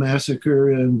of the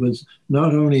massacre and was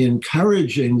not only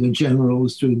encouraging the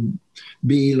generals to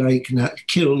be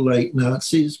kill like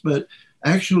Nazis, but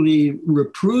actually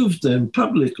reproved them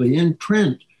publicly in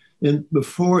print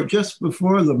just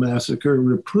before the massacre,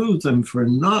 reproved them for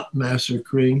not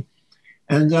massacring.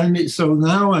 And so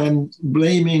now I'm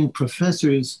blaming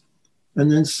professors.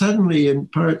 And then suddenly in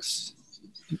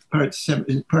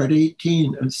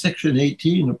section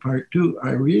 18 of part 2,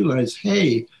 I realized,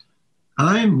 hey,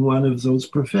 I'm one of those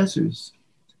professors.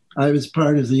 I was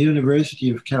part of the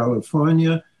University of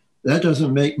California. That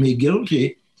doesn't make me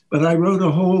guilty, but I wrote a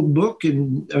whole book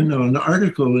an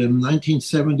article in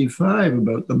 1975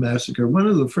 about the massacre. One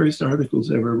of the first articles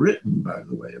ever written, by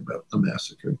the way, about the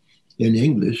massacre in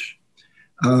English.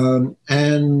 I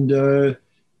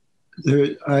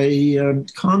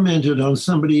commented on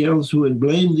somebody else who had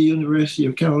blamed the University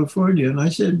of California. And I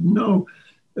said, no,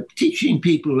 teaching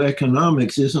people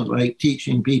economics isn't like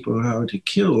teaching people how to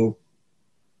kill.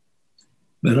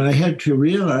 But I had to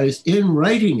realize in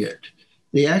writing it,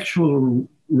 the actual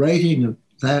writing of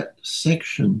that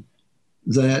section,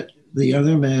 that the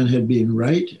other man had been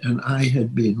right and I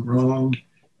had been wrong.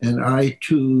 And I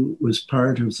too was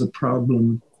part of the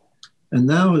problem. And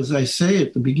now, as I say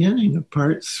at the beginning of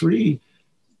part 3,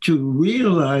 to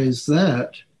realize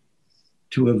that,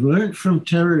 to have learned from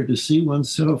terror to see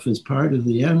oneself as part of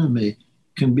the enemy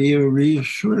can be a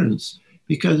reassurance.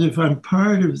 Because if I'm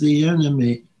part of the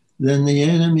enemy, then the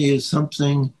enemy is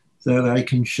something that I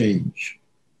can change.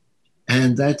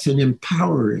 And that's an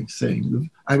empowering thing.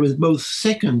 I was both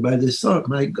sickened by this thought,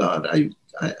 my God,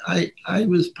 I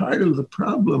was part of the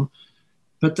problem,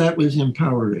 but that was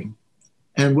empowering.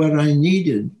 And what I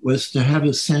needed was to have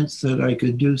a sense that I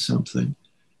could do something.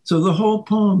 So the whole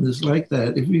poem is like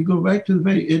that. If you go back to the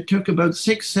page, it took about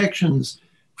 4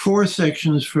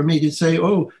 sections for me to say,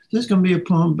 oh, this is going to be a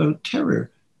poem about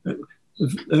terror.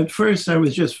 At first, I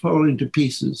was just falling to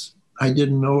pieces. I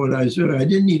didn't know what I was doing. I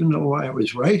didn't even know why I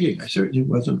was writing. I certainly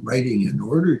wasn't writing in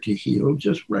order to heal,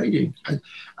 just writing.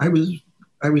 I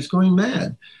was going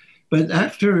mad. But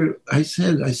after I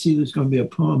said, I see there's going to be a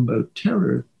poem about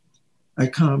terror, I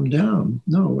calmed down.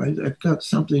 No, I've got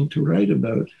something to write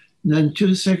about. And then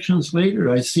 2 sections later,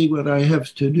 I see what I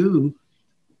have to do.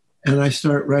 And I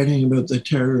start writing about the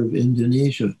terror of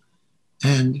Indonesia.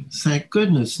 And thank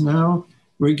goodness, now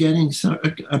we're getting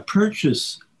a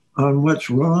purchase on what's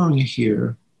wrong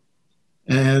here.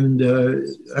 And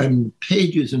I'm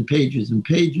pages and pages and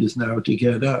pages now to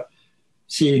get up,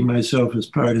 seeing myself as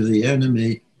part of the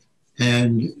enemy.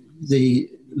 And the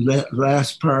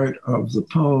last part of the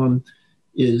poem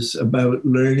is about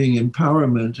learning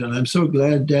empowerment. And I'm so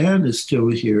glad Dan is still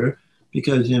here,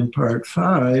 because in part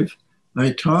 5,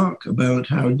 I talk about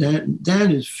how Dan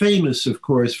is famous, of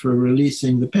course, for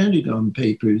releasing the Pentagon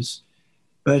Papers,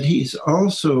 but he's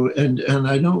also, and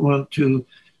I don't want to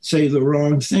say the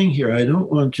wrong thing here, I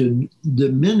don't want to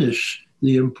diminish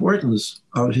the importance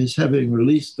of his having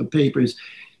released the papers.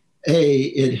 A,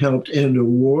 it helped end a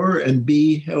war, and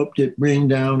B, helped it bring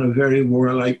down a very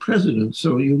warlike president.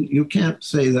 So you can't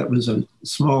say that was a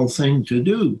small thing to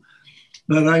do.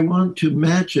 But I want to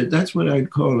match it. That's what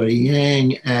I'd call a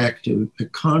yang act, a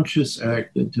conscious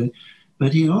act.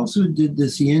 But he also did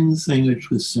this yin thing,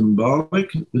 which was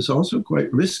symbolic. It was also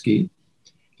quite risky.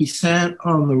 He sat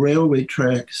on the railway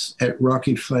tracks at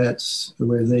Rocky Flats,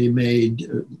 where they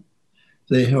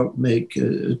helped make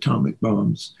atomic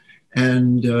bombs.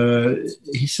 And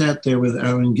he sat there with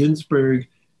Allen Ginsberg.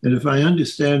 And if I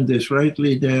understand this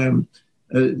rightly, Dan,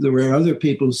 There were other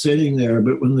people sitting there,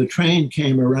 but when the train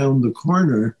came around the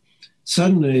corner,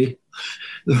 suddenly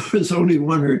there was only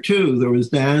one or two. There was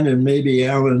Dan and maybe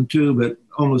Alan too, but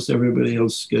almost everybody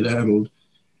else skedaddled.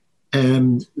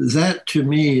 And that to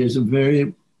me is a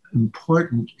very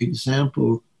important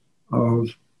example of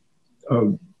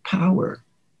power.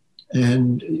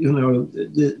 And, you know,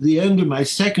 the end of my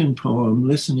second poem,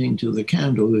 Listening to the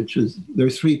Candle, which is, there are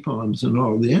 3 poems in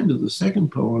all, the end of the second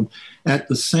poem, at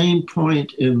the same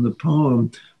point in the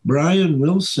poem, Brian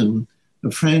Wilson,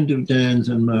 a friend of Dan's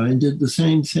and mine, did the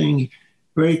same thing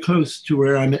very close to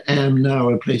where I am now,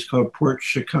 a place called Port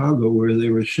Chicago, where they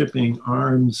were shipping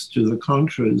arms to the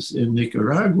Contras in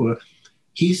Nicaragua.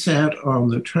 He sat on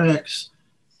the tracks,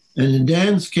 and in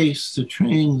Dan's case, the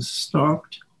train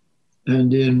stopped.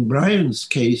 And in Brian's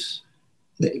case,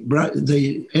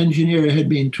 the engineer had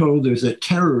been told there's a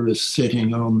terrorist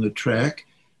sitting on the track.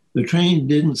 The train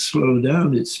didn't slow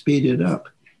down, it speeded up.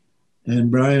 And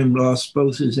Brian lost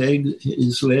both his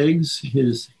legs,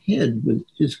 his head,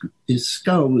 his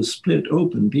skull was split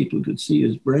open. People could see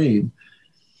his brain.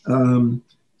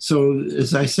 So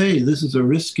as I say, this is a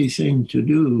risky thing to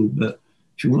do, but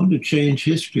if you want to change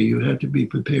history, you have to be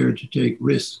prepared to take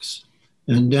risks.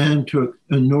 And Dan took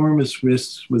enormous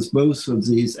risks with both of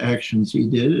these actions he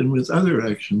did and with other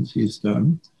actions he's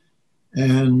done.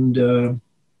 And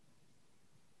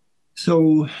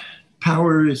so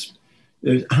power is,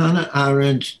 Hannah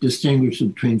Arendt distinguishes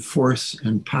between force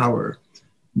and power,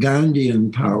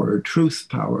 Gandhian power, truth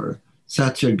power,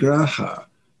 satyagraha.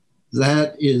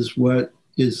 That is what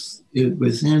is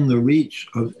within the reach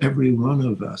of every one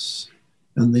of us.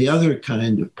 And the other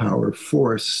kind of power,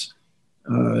 force,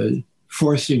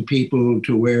 forcing people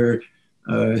to wear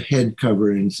head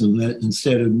coverings and that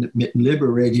instead of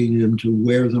liberating them to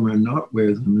wear them or not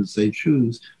wear them as they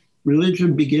choose.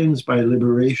 Religion begins by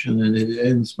liberation and it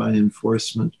ends by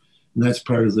enforcement. And that's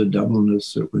part of the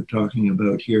doubleness that we're talking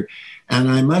about here. And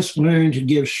I must learn to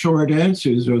give short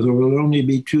answers or there will only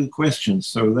be 2 questions.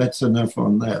 So that's enough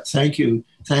on that. Thank you.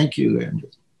 Thank you, Andrew.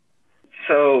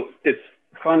 So it's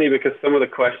funny because some of the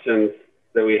questions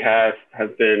that we have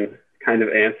been kind of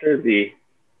answered. The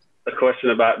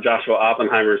question about Joshua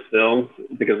Oppenheimer's films,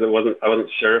 because I wasn't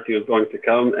sure if he was going to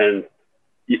come, and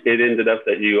it ended up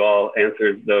that you all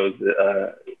answered those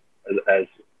as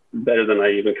better than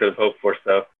I even could have hoped for.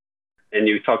 So, and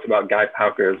you talked about Guy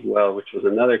Pauker as well, which was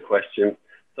another question.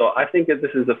 So I think that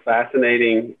this is a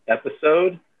fascinating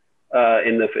episode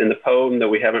in the poem that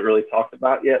we haven't really talked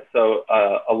about yet. So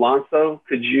Alonso,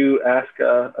 could you ask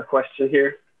a question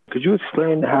here? Could you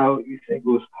explain how you think it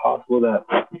was possible that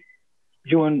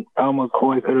you and Al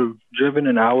McCoy could have driven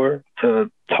an hour to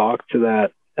talk to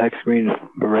that ex-Green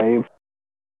Beret?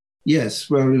 Yes,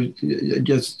 well,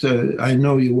 just I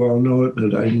know you all know it,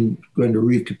 but I'm going to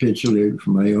recapitulate for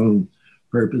my own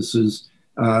purposes.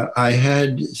 I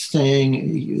had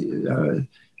staying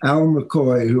Al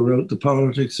McCoy, who wrote The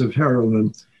Politics of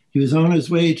Heroin. He was on his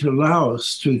way to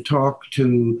Laos to talk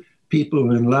to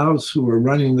people in Laos who were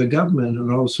running the government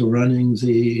and also running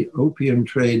the opium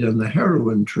trade and the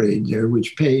heroin trade there,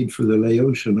 which paid for the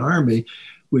Laotian army,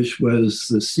 which was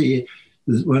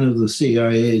one of the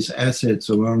CIA's assets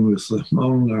along with the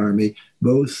Hmong army,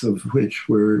 both of which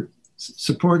were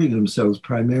supporting themselves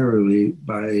primarily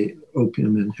by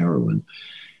opium and heroin.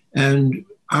 And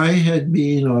I had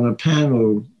been on a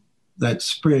panel that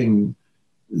spring.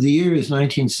 The year is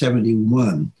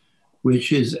 1971,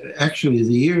 which is actually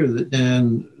the year that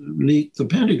Dan leaked the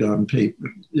Pentagon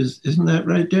paper. Isn't that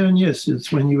right, Dan? Yes,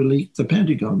 it's when you leaked the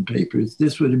Pentagon papers.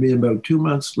 This would have been about 2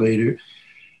 months later.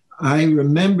 I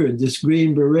remembered this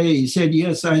Green Beret. He said,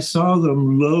 yes, I saw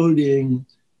them loading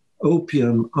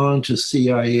opium onto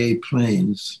CIA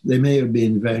planes. They may have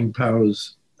been Vang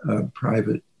Pao's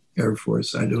private Air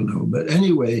Force, I don't know. But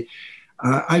anyway,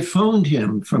 I phoned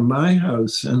him from my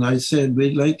house and I said,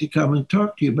 we'd like to come and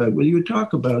talk to you about it. Will you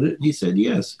talk about it? And he said,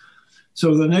 yes.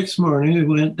 So the next morning we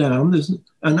went down. There's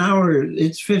an hour,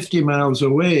 it's 50 miles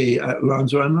away,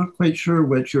 Alonzo. I'm not quite sure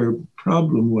what your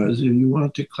problem was. If you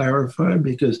want to clarify,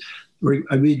 because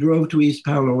we drove to East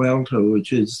Palo Alto,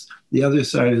 which is the other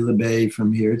side of the bay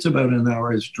from here. It's about an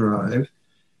hour's drive.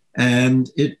 And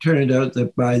it turned out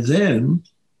that by then,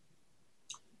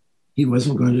 he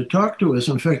wasn't going to talk to us.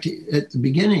 In fact, at the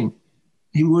beginning,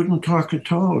 he wouldn't talk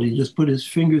at all. He just put his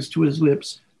fingers to his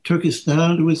lips, took us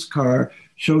down to his car,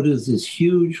 showed us this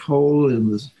huge hole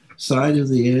in the side of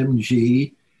the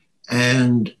MG.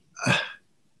 And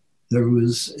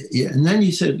and then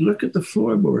he said, look at the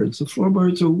floorboards. The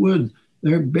floorboards are wood.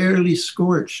 They're barely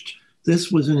scorched.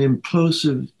 This was an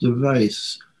implosive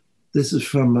device. This is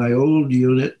from my old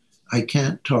unit. I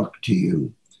can't talk to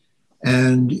you.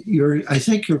 And I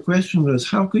think your question was,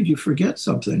 how could you forget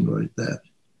something like that?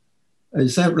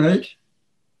 Is that right?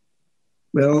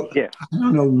 Well, yeah. I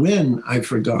don't know when I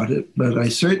forgot it, but I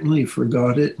certainly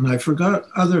forgot it. And I forgot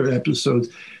other episodes.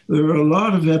 There are a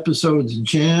lot of episodes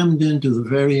jammed into the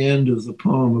very end of the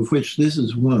poem, of which this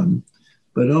is one,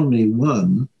 but only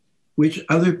one, which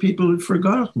other people had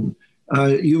forgotten.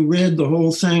 You read the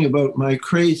whole thing about my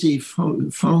crazy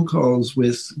phone calls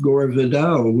with Gore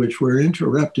Vidal, which were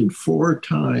interrupted 4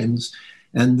 times.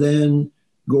 And then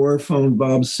Gore phoned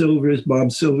Bob Silvers.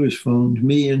 Bob Silvers phoned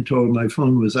me and told my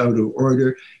phone was out of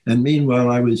order. And meanwhile,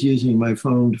 I was using my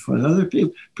phone to phone other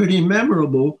people. Pretty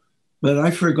memorable, but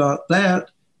I forgot that.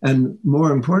 And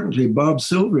more importantly, Bob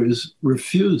Silvers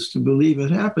refused to believe it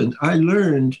happened. I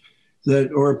learned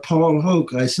that, or Paul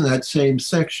Hoke, I in that same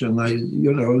section,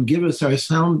 give us our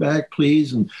sound back,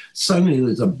 please. And suddenly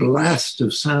there's a blast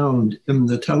of sound in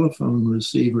the telephone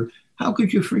receiver. How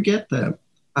could you forget that?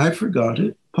 I forgot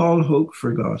it. Paul Hoke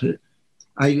forgot it.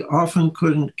 I often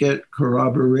couldn't get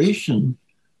corroboration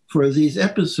for these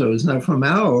episodes. Now, from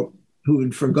Al, who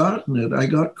had forgotten it, I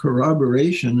got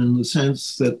corroboration in the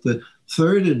sense that the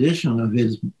 3rd edition of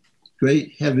his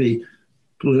great, heavy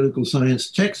political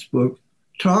science textbook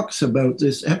talks about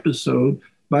this episode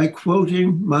by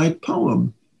quoting my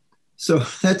poem. So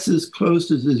that's as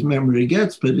close as his memory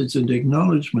gets, but it's an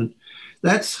acknowledgement.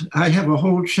 I have a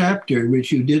whole chapter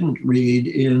which you didn't read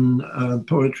in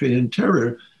Poetry and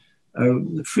Terror.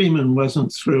 Freeman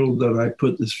wasn't thrilled that I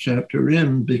put this chapter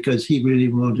in because he really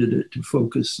wanted it to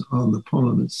focus on the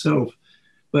poem itself.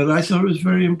 But I thought it was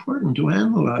very important to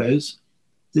analyze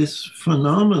this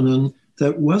phenomenon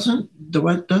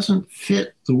that doesn't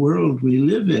fit the world we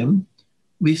live in.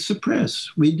 We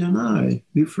suppress, we deny,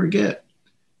 we forget.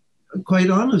 Quite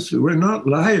honestly, we're not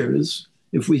liars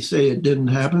if we say it didn't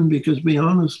happen, because we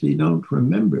honestly don't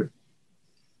remember.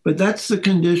 But that's the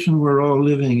condition we're all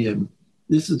living in.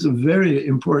 This is a very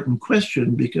important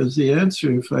question, because the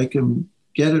answer, if I can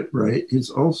get it right, is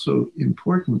also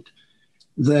important.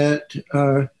 That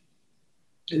I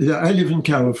live in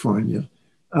California.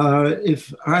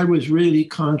 If I was really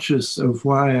conscious of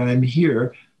why I'm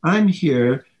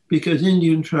here because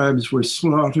Indian tribes were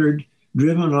slaughtered,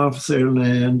 driven off their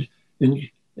land,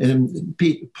 and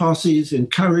posses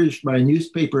encouraged by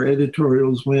newspaper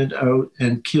editorials went out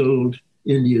and killed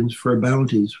Indians for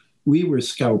bounties. We were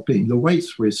scalping, the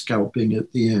whites were scalping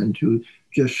at the end to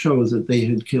just show that they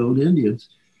had killed Indians.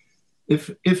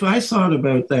 If I thought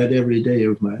about that every day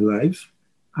of my life,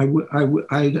 I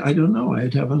don't know,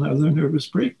 I'd have another nervous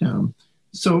breakdown.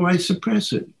 So I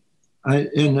suppress it.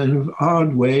 In an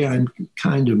odd way, I'm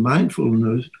kind of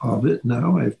mindful of it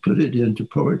now. I've put it into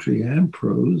poetry and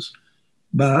prose,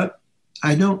 but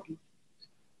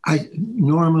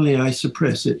normally I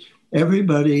suppress it.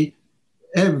 Everybody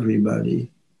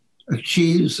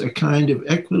achieves a kind of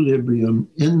equilibrium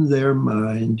in their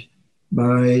mind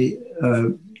by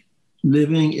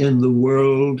living in the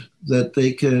world that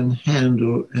they can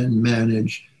handle and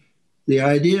manage. The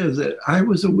idea that I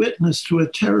was a witness to a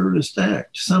terrorist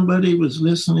act. Somebody was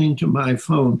listening to my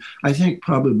phone, I think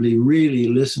probably really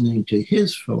listening to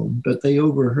his phone, but they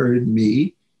overheard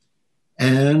me.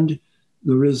 And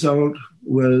the result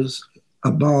was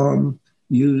a bomb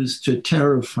used to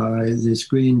terrify this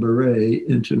Green Beret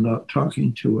into not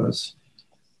talking to us.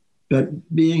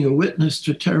 But being a witness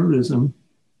to terrorism,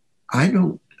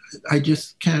 I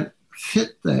just can't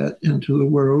fit that into the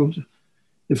world.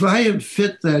 If I had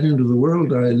fit that into the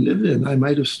world I live in, I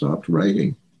might have stopped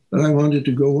writing, but I wanted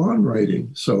to go on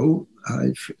writing. So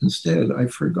instead I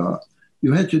forgot.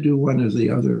 You had to do one or the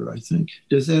other, I think.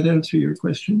 Does that answer your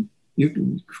question? You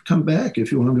can come back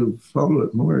if you want to follow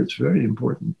it more. It's very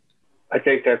important. I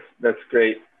think that's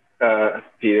great,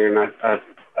 Peter. And I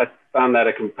found that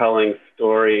a compelling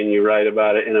story, and you write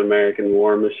about it in American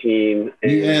War Machine.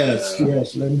 And, yes.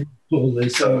 Let me pull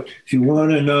this out. If you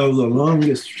want to know the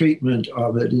longest treatment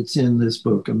of it, it's in this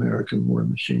book, American War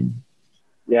Machine.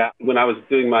 Yeah. When I was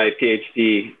doing my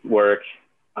PhD work,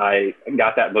 I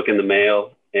got that book in the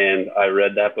mail, and I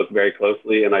read that book very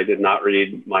closely, and I did not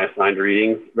read my assigned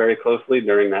readings very closely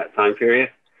during that time period.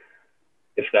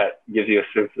 If that gives you a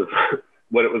sense of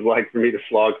what it was like for me to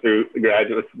slog through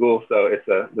graduate school. So it's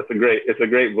a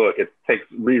great book. It takes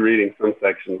rereading some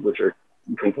sections which are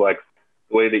complex.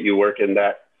 The way that you work in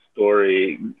that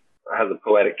story has a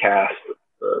poetic cast,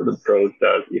 the prose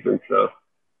does even. So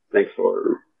thanks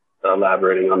for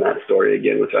elaborating on that story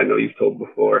again, which I know you've told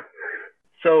before.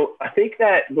 So I think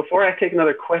that before I take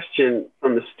another question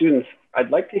from the students,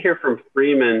 I'd like to hear from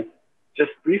Freeman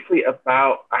just briefly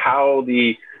about how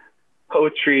the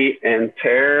Poetry and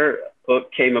Terror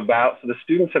book came about. So the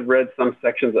students have read some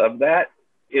sections of that,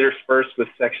 interspersed with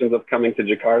sections of Coming to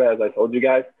Jakarta, as I told you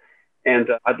guys. And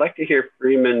I'd like to hear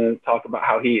Freeman talk about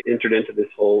how he entered into this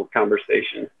whole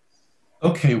conversation.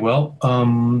 Okay, well,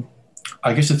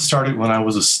 I guess it started when I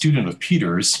was a student of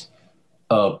Peter's,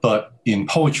 but in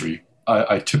poetry.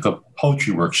 I took a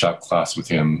poetry workshop class with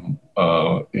him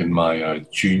in my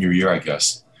junior year, I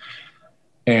guess.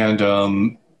 And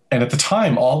at the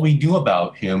time, all we knew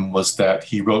about him was that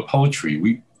he wrote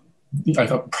poetry. I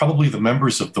thought probably the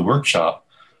members of the workshop,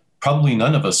 probably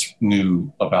none of us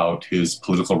knew about his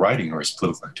political writing or his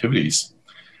political activities.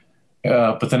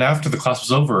 But then after the class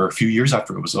was over, a few years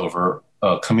after it was over,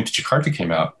 Coming to Jakarta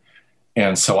came out.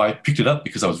 And so I picked it up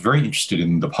because I was very interested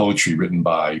in the poetry written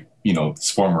by, this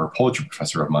former poetry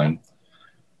professor of mine.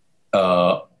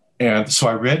 And so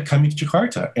I read Coming to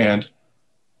Jakarta, and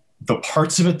the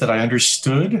parts of it that I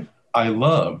understood, I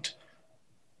loved.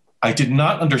 I did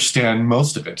not understand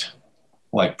most of it,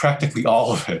 like practically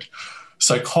all of it.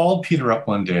 So I called Peter up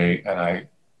one day and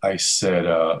I said,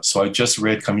 so I just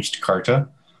read Coming to Jakarta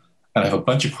and I have a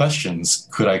bunch of questions.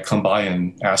 Could I come by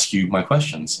and ask you my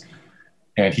questions?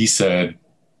 And he said,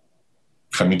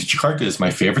 Coming to Jakarta is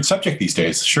my favorite subject these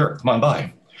days. Sure, come on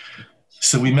by.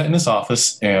 So we met in his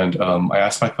office and I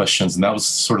asked my questions, and that was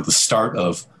sort of the start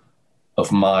of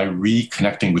my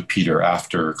reconnecting with Peter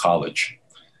after college.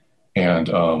 And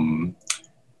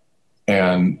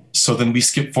so then we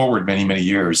skipped forward many, many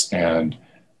years. And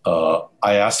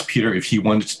I asked Peter if he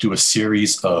wanted to do a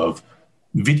series of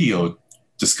video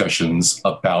discussions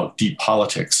about deep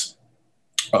politics.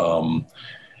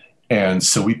 And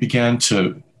so we began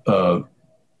to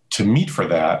meet for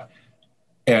that.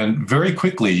 And very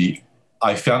quickly,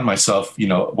 I found myself,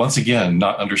 once again,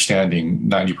 not understanding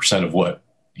 90% of what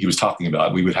he was talking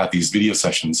about. We would have these video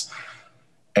sessions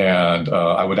and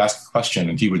I would ask a question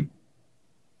and he would,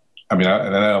 and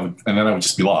then I would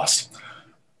just be lost.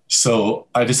 So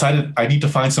I decided I need to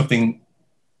find something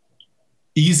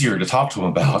easier to talk to him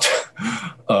about.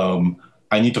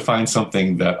 I need to find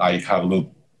something that I have a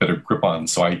little better grip on.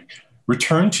 So I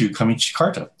returned to Coming to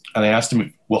Jakarta and I asked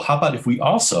him, well, how about if we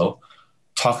also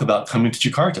talk about Coming to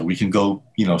Jakarta? We can go,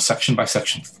 section by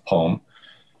section of the poem.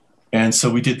 And so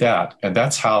we did that. And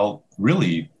that's how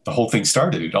really the whole thing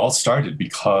started. It all started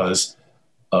because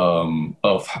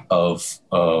of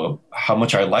how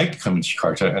much I liked Coming to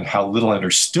Jakarta and how little I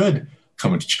understood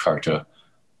Coming to Jakarta.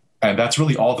 And that's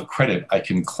really all the credit I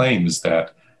can claim is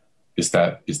that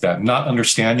not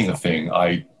understanding a thing,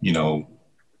 I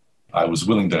was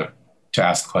willing to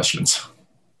ask questions.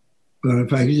 But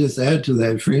if I could just add to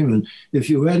that, Freeman, if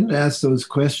you hadn't asked those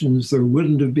questions, there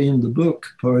wouldn't have been the book,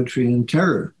 Poetry and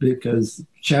Terror, because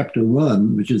chapter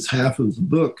 1, which is half of the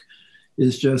book,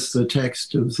 is just the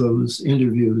text of those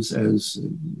interviews as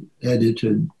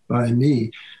edited by me.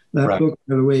 That right. book,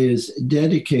 by the way, is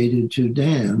dedicated to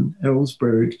Dan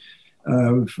Ellsberg.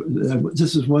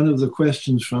 This is one of the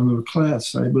questions from the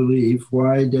class, I believe.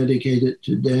 Why dedicate it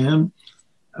to Dan?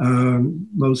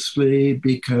 Mostly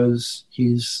because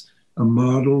he's a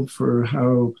model for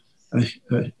how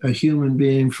a human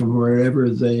being from wherever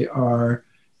they are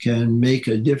can make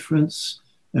a difference.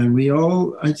 And we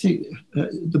all, I think,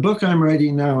 the book I'm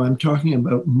writing now, I'm talking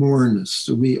about moreness.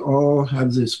 So we all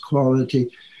have this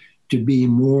quality to be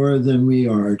more than we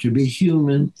are. To be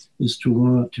human is to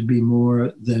want to be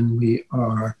more than we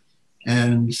are.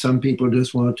 And some people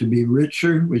just want to be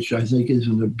richer, which I think is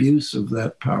an abuse of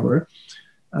that power.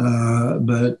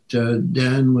 But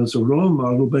Dan was a role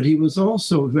model, but he was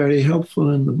also very helpful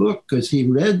in the book because he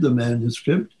read the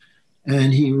manuscript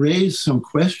and he raised some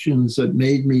questions that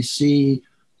made me see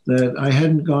that I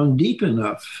hadn't gone deep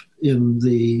enough in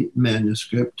the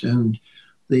manuscript. And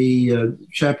the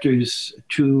chapters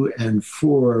 2 and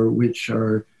 4, which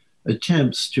are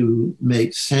attempts to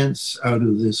make sense out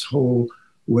of this whole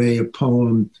way a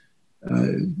poem,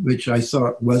 which I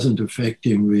thought wasn't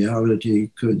affecting reality,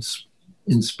 could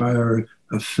inspire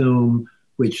a film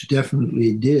which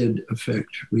definitely did affect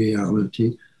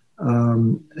reality.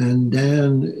 And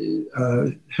Dan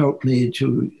helped me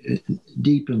to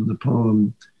deepen the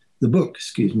book,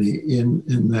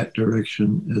 in that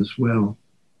direction as well.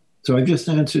 So I just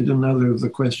answered another of the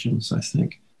questions, I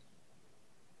think.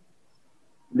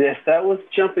 Yes, that was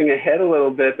jumping ahead a little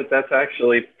bit, but that's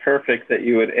actually perfect that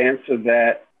you would answer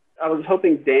that. I was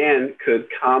hoping Dan could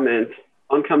comment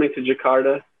on Coming to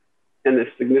Jakarta and the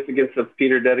significance of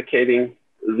Peter dedicating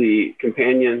the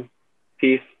companion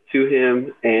piece to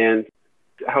him and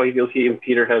how he feels he and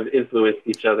Peter have influenced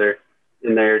each other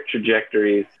in their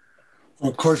trajectories.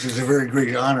 Well, of course, it's a very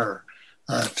great honor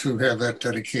to have that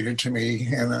dedicated to me,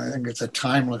 and I think it's a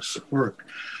timeless work.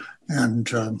 And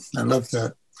I love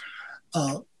that.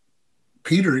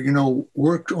 Peter,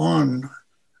 worked on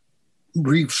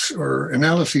briefs or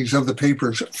analyses of the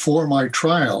papers for my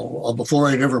trial before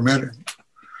I'd ever met him.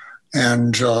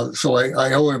 And so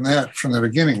I owe him that from the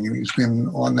beginning. And he's been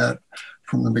on that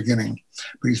from the beginning.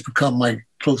 But he's become my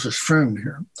closest friend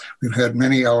here. We've had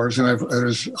many hours, and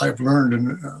I've learned,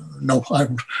 and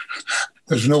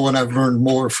there's no one I've learned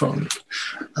more from.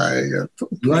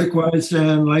 Likewise,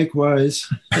 Dan, likewise.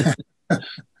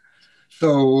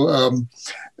 So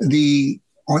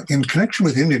in connection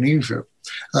with Indonesia,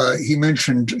 he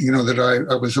mentioned, that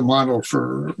I was a model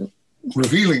for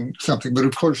revealing something. But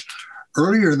of course,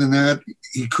 earlier than that,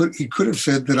 he could have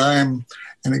said that I am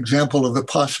an example of the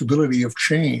possibility of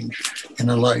change in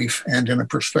a life and in a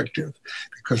perspective.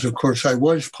 Because, of course, I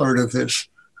was part of this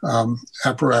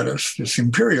apparatus, this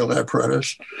imperial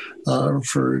apparatus,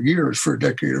 for years, for a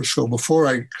decade or so before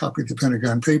I copied the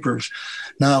Pentagon Papers.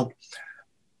 Now,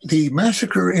 the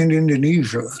massacre in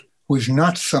Indonesia was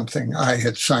not something I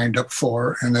had signed up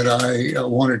for and that I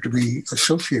wanted to be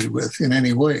associated with in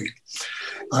any way.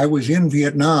 I was in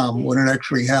Vietnam when it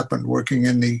actually happened, working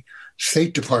in the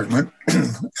State Department,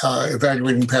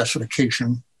 evaluating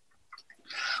pacification,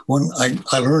 when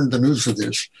I learned the news of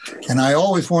this. And I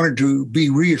always wanted to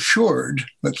be reassured,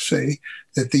 let's say,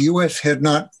 that the U.S. had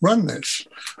not run this,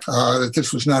 that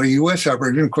this was not a U.S.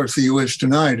 operation. Of course, the U.S.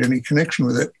 denied any connection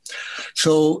with it.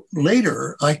 So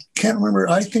later, I can't remember,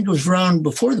 I think it was around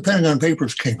before the Pentagon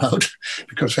Papers came out,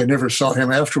 because I never saw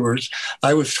him afterwards.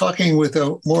 I was talking with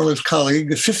a Morless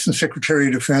colleague, Assistant Secretary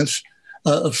of Defense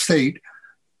of State,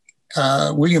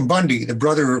 William Bundy, the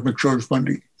brother of McGeorge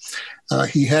Bundy.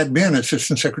 He had been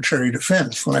Assistant Secretary of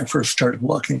Defense when I first started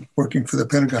working for the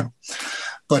Pentagon.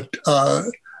 But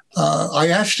I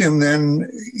asked him then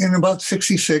in about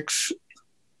 66,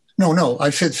 I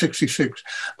said 66,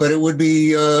 but it would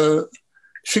be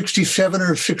 67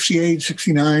 or 68,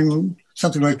 69,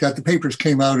 something like that. The papers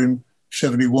came out in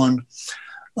 71.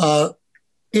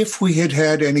 If we had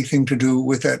had anything to do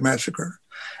with that massacre.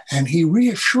 And he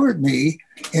reassured me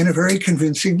in a very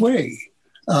convincing way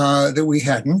that we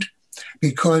hadn't,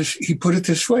 because he put it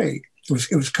this way.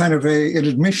 It was kind of an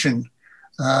admission.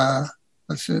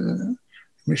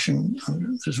 Admission,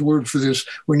 there's a word for this,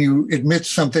 when you admit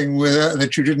something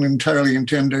that you didn't entirely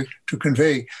intend to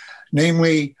convey.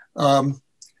 Namely,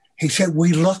 he said,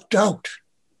 we lucked out.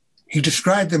 He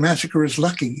described the massacre as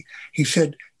lucky. He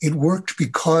said, it worked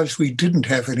because we didn't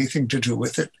have anything to do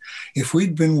with it. If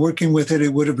we'd been working with it,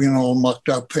 it would have been all mucked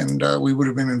up, and we would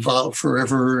have been involved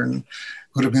forever and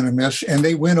would have been a mess. And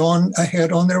they went on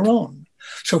ahead on their own.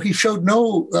 So he showed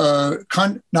no,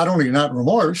 not only not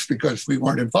remorse because we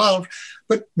weren't involved,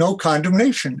 but no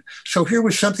condemnation. So here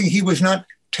was something he was not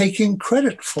taking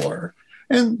credit for.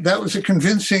 And that was a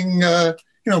convincing,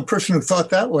 person who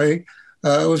thought that way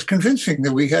was convincing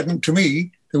that we hadn't, to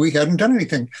me, that we hadn't done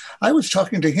anything. I was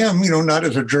talking to him, not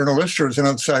as a journalist or as an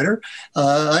outsider.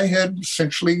 I had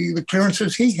essentially the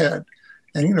clearances he had.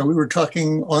 And, we were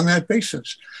talking on that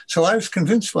basis. So I was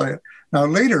convinced by it. Now,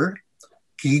 later,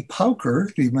 Guy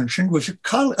Pauker, he mentioned, was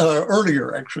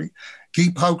earlier, actually. Guy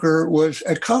Pauker was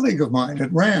a colleague of mine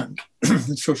at RAND,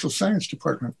 the Social Science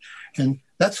Department. And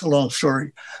that's a long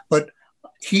story. But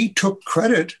he took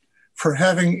credit for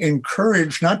having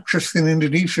encouraged, not just in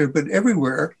Indonesia, but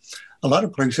everywhere, a lot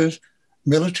of places,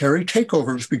 military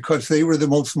takeovers, because they were the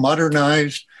most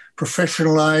modernized,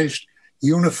 professionalized,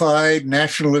 unified,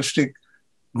 nationalistic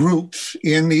groups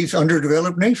in these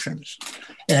underdeveloped nations.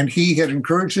 And he had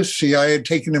encouraged this. CIA had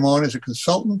taken him on as a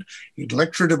consultant. He'd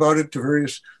lectured about it to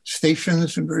various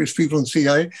stations and various people in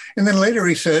CIA. And then later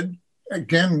he said,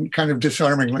 again, kind of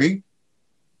disarmingly,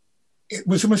 it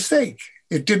was a mistake.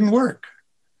 It didn't work.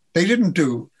 They didn't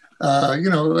do,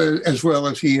 as well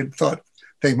as he had thought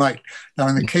they might. Now,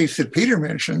 in the case that Peter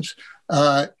mentions,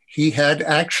 he had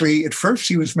actually, at first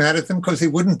he was mad at them because they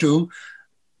wouldn't do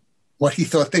what he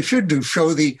thought they should do,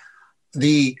 show the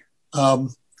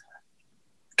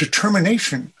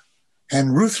determination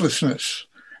and ruthlessness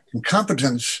and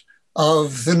competence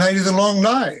of the Night of the Long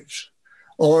Knives,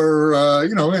 or,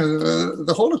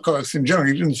 the Holocaust in general.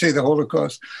 He didn't say the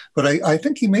Holocaust, but I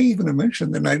think he may even have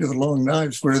mentioned the Night of the Long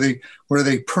Knives, where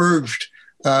they purged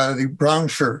the brown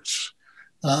shirts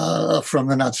from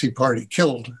the Nazi Party,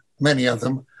 killed many of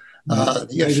them. Night of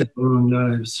the Long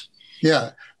Knives.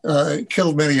 Yeah,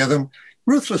 killed many of them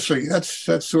ruthlessly. That's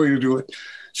the way to do it.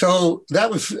 So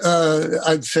that was,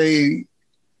 I'd say,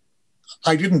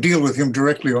 I didn't deal with him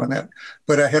directly on that,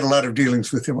 but I had a lot of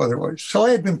dealings with him otherwise. So I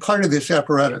had been part of this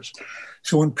apparatus.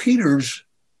 So when Peter's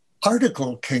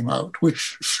article came out,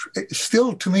 which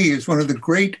still to me is one of the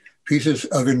great pieces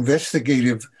of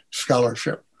investigative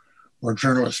scholarship or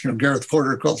journalist. You know, Gareth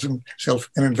Porter calls himself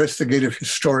an investigative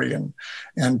historian,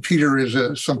 and Peter is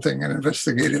an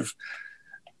investigative,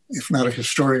 if not a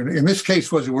historian. In this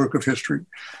case, was a work of history.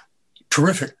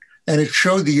 Terrific. And it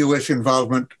showed the U.S.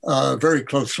 involvement very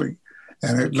closely.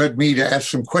 And it led me to ask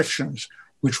some questions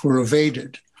which were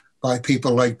evaded by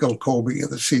people like Bill Colby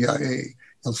of the CIA.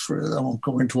 Elsewhere, I won't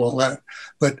go into all that.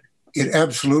 But it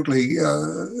absolutely,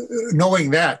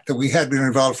 knowing that we had been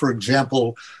involved, for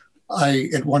example, I,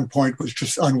 at one point, was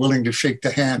just unwilling to shake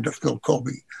the hand of Bill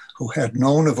Colby, who had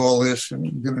known of all this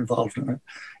and been involved in it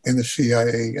in the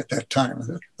CIA at that time.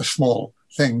 A small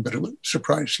thing, but it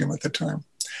surprised him at the time.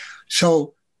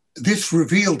 So this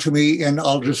revealed to me, and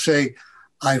I'll just say,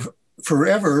 I've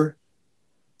forever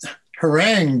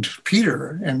harangued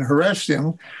Peter and harassed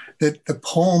him that the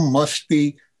poem must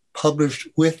be published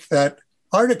with that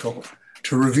article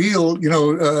to reveal,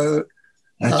 to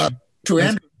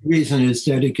Andrew. The reason it's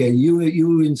dedicated.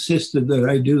 You insisted that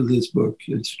I do this book.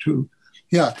 It's true.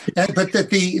 Yeah, but that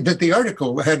the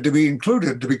article had to be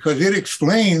included because it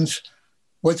explains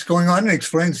what's going on and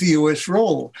explains the U.S.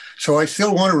 role. So I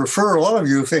still want to refer all of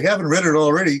you, if they haven't read it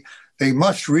already, they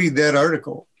must read that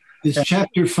article. It's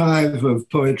chapter 5 of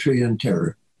Poetry and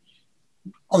Terror.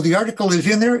 Oh, the article is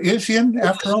in there? Is in,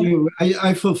 after all?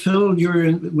 I fulfilled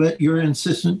your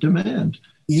insistent demand.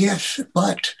 Yes,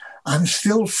 but I'm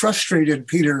still frustrated,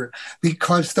 Peter,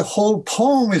 because the whole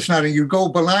poem is not in. You go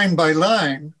line by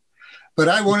line. But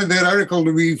I wanted that article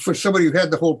to be for somebody who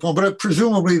had the whole poem. But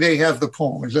presumably they have the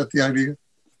poem. Is that the idea?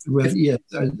 Well, yes.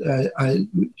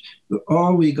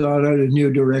 All we got out of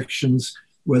New Directions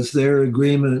was their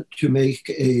agreement to make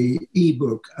a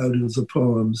ebook out of the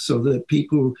poems so that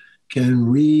people can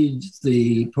read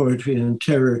the Poetry and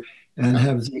Terror and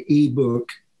have the ebook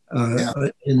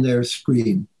in their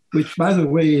screen, which, by the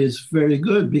way, is very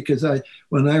good because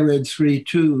when I read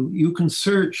 3.2, you can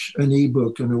search an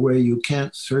ebook in a way you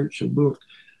can't search a book.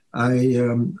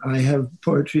 I have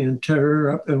Poetry and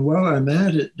Terror up, and while I'm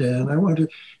at it, Dan, I want to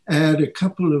add a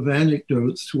couple of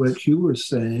anecdotes to what you were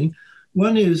saying.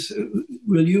 One is,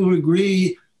 will you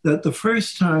agree that the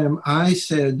first time I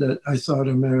said that I thought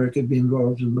America had been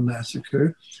involved in the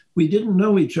massacre, we didn't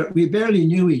know each other. We barely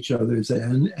knew each other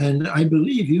then. And I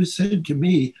believe you said to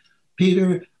me,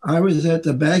 Peter, I was at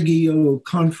the Baguio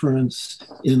conference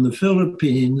in the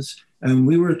Philippines, and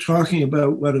we were talking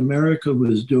about what America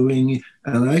was doing.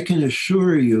 And I can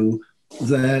assure you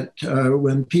that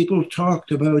when people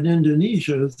talked about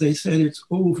Indonesia, they said it's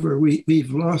over.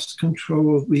 We've lost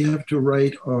control. We have to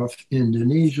write off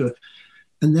Indonesia.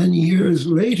 And then years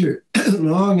later,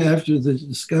 long after the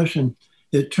discussion,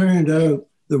 it turned out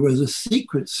there was a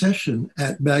secret session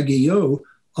at Baguio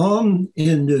on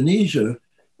Indonesia,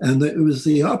 and it was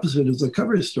the opposite of the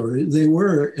cover story. They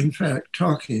were, in fact,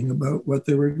 talking about what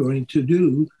they were going to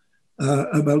do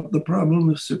about the problem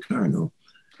of Sukarno.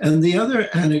 And the other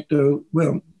anecdote,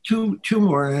 well, two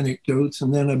more anecdotes,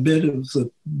 and then a bit of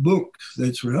the book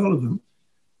that's relevant.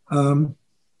 Out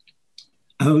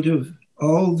of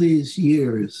all these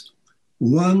years,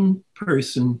 one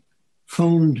person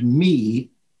phoned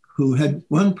me,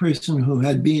 one person who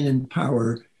had been in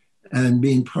power and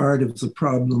been part of the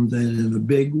problem then in a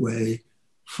big way,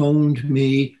 phoned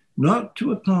me not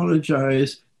to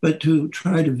apologize, but to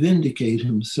try to vindicate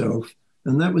himself.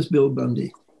 And that was Bill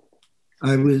Bundy.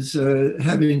 I was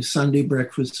having Sunday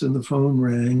breakfast and the phone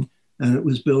rang, and it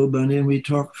was Bill Bundy, and we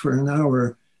talked for an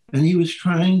hour. And he was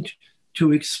trying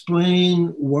to explain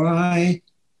why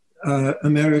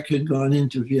America had gone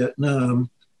into Vietnam.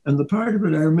 And the part of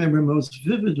it I remember most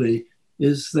vividly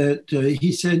is that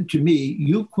he said to me,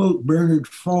 you quote Bernard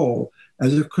Fall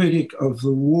as a critic of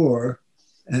the war,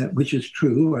 which is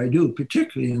true, I do,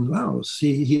 particularly in Laos.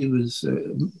 He was,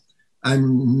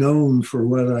 I'm known for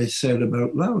what I said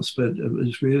about Laos, but it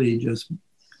was really just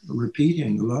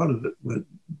repeating a lot of it, what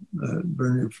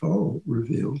Bernard Fall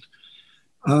revealed.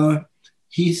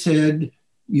 He said,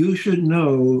 you should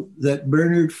know that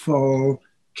Bernard Fall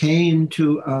came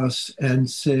to us and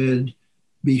said,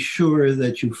 be sure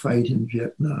that you fight in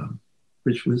Vietnam,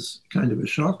 which was kind of a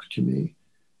shock to me.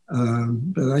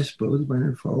 But I suppose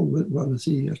Bernard Fall, was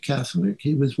he a Catholic?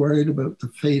 He was worried about the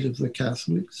fate of the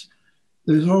Catholics.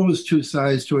 There's always two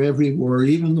sides to every war,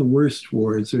 even the worst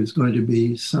wars, there's going to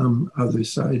be some other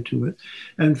side to it.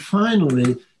 And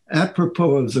finally,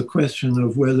 apropos of the question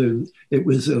of whether it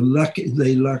was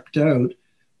they lucked out,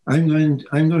 I'm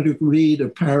going to read a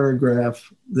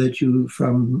paragraph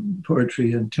from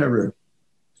Poetry and Terror.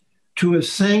 To have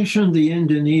sanctioned the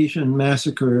Indonesian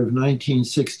massacre of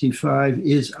 1965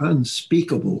 is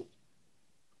unspeakable.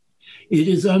 It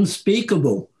is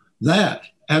unspeakable that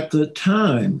at the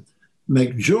time,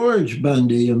 McGeorge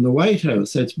Bundy in the White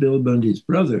House, that's Bill Bundy's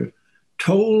brother,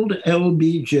 told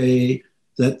LBJ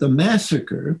that the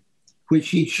massacre, which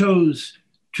he chose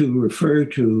to refer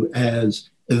to as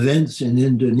events in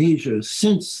Indonesia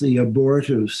since the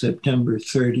abortive September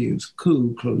 30th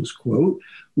coup, close quote,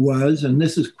 was, and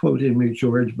this is quoting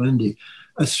McGeorge Bundy,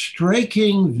 a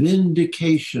striking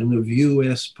vindication of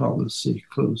U.S. policy,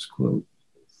 close quote.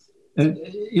 And,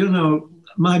 you know,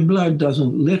 my blood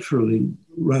doesn't literally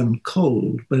run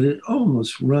cold, but it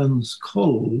almost runs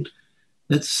cold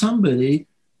that somebody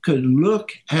could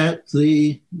look at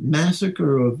the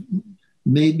massacre of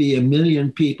maybe 1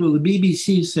 million people. The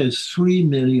BBC says 3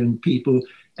 million people,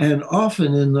 and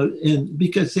often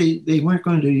because they weren't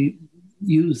going to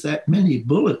use that many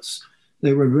bullets.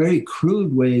 They were very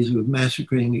crude ways of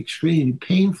massacring, extremely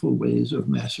painful ways of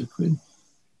massacring.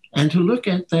 And to look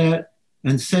at that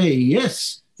and say,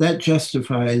 yes, that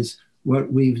justifies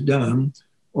what we've done.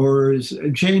 Or as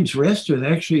James Reston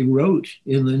actually wrote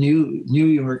in the New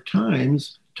York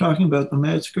Times, talking about the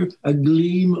massacre, a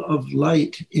gleam of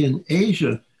light in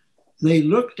Asia. They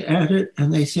looked at it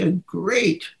and they said,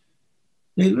 great.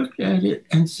 They looked at it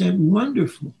and said,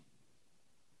 wonderful.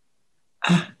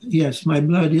 Yes, my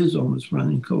blood is almost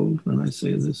running cold when I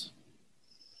say this.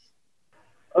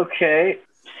 Okay,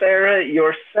 Sarah,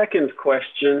 your second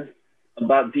question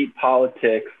about deep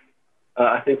politics,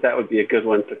 I think that would be a good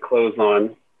one to close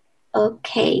on.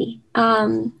 Okay,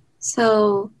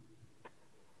 so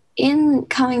in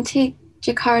Coming to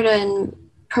Jakarta and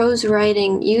prose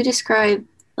writing, you describe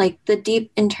like the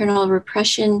deep internal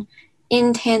repression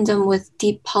in tandem with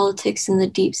deep politics in the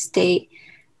deep state.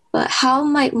 But how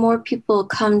might more people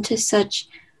come to such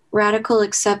radical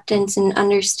acceptance and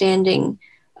understanding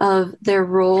of their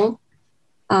role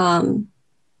in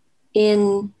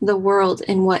the world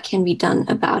and what can be done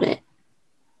about it?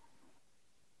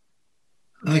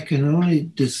 I can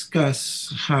only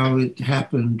discuss how it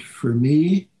happened for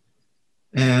me.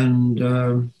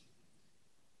 And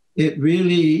it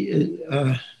really,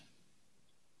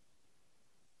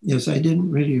 yes, I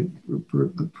didn't really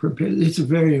prepare. It's a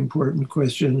very important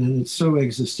question, and it's so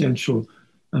existential.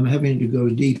 I'm having to go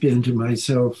deep into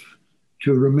myself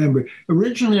to remember.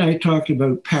 Originally, I talked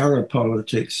about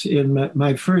parapolitics in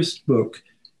my first book,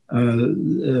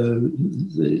 the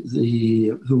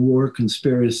War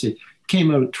Conspiracy.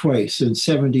 Came out twice. In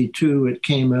 1972, it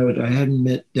came out. I hadn't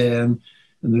met Dan,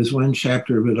 and there's one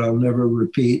chapter of it I'll never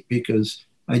repeat because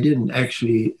I didn't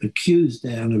actually accuse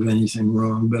Dan of anything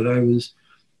wrong, but I was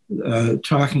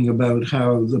talking about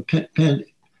how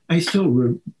I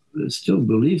still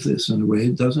believe this in a way.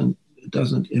 It doesn't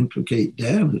implicate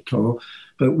Dan at all.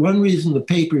 But one reason the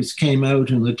papers came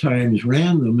out and the Times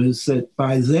ran them is that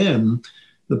by then,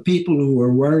 the people who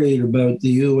were worried about the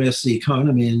U.S.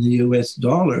 economy and the U.S.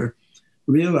 dollar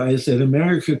realized that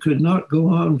America could not go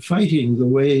on fighting the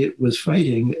way it was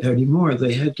fighting anymore.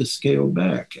 They had to scale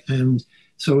back. And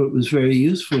so it was very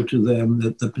useful to them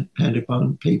that the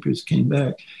Pentagon Papers came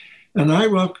back. And I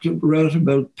wrote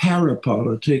about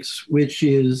parapolitics, which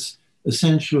is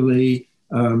essentially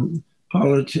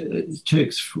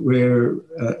politics where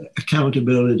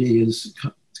accountability is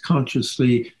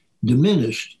consciously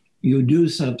diminished. You do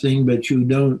something, but you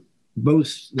don't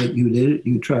boast that you did it.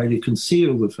 You try to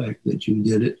conceal the fact that you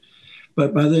did it.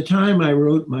 But by the time I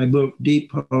wrote my book,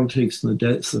 Deep Politics and the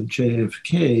Death of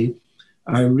JFK,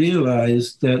 I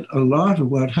realized that a lot of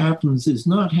what happens is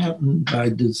not happened by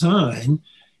design.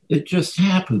 It just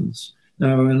happens.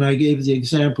 Now, and I gave the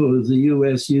example of the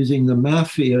US using the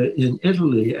mafia in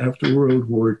Italy after World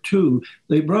War II.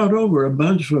 They brought over a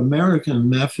bunch of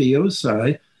American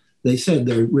mafiosi. They said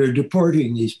we're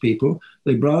deporting these people.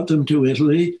 They brought them to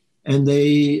Italy, and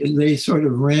they sort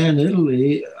of ran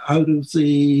Italy out of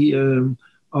the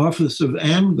office of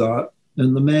AMGOT,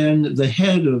 and the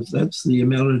head of, that's the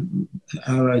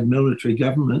Allied military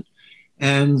government,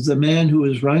 and the man who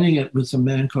was running it was a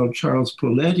man called Charles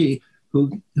Poletti,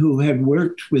 who had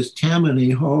worked with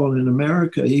Tammany Hall in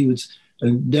America. He was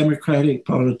a Democratic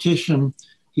politician.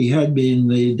 He had been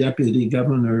the deputy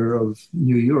governor of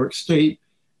New York State.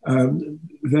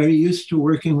 Very used to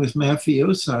working with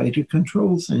mafiosi to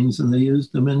control things, and they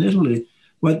used them in Italy.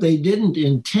 What they didn't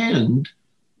intend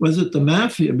was that the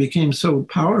mafia became so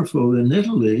powerful in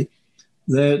Italy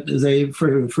that they,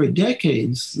 for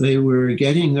decades, they were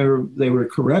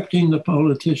corrupting the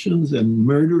politicians and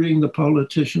murdering the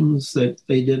politicians that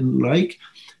they didn't like.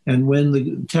 And when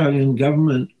the Italian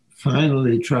government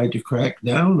finally tried to crack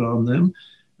down on them,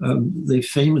 they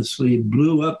famously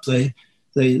blew up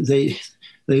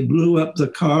they blew up the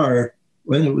car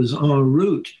when it was en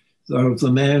route of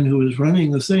the man who was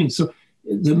running the thing. So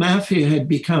the mafia had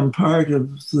become part of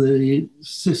the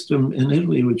system in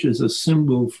Italy, which is a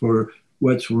symbol for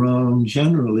what's wrong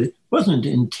generally. It wasn't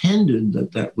intended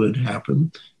that that would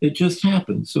happen. It just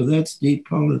happened. So that's deep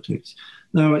politics.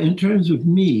 Now, in terms of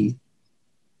me,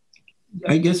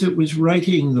 I guess it was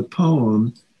writing the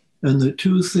poem, and the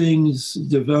two things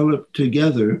developed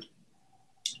together,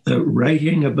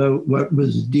 writing about what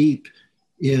was deep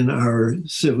in our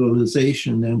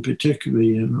civilization, and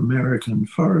particularly in American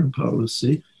foreign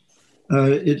policy.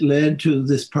 It led to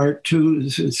this part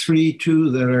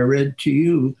 3:2 that I read to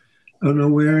you, an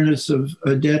awareness of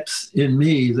a depth in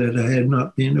me that I had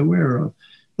not been aware of.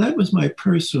 That was my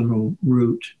personal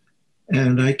route.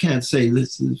 And I can't say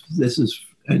this is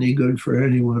any good for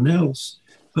anyone else.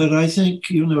 But I think,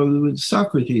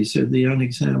 Socrates said the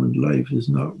unexamined life is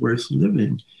not worth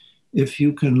living. If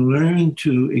you can learn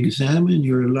to examine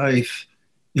your life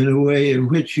in a way in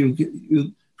which you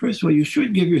first of all, you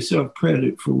should give yourself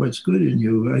credit for what's good in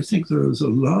you. I think there is a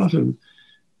lot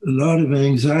of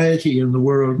anxiety in the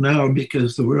world now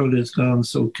because the world has gone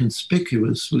so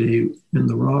conspicuously in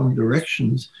the wrong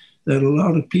directions that a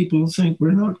lot of people think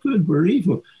we're not good, we're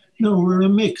evil. No, we're a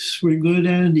mix, we're good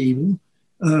and evil.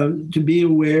 To be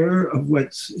aware of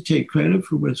take credit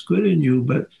for what's good in you,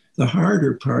 but the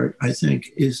harder part, I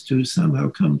think, is to somehow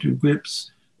come to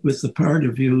grips with the part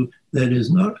of you that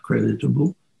is not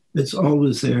creditable. It's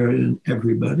always there in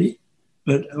everybody.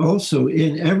 But also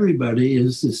in everybody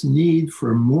is this need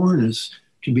for moreness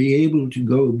to be able to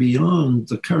go beyond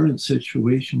the current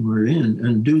situation we're in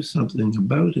and do something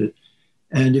about it.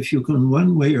 And if you can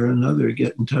one way or another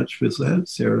get in touch with that,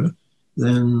 Sarah,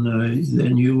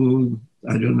 then you will,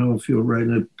 I don't know if you'll write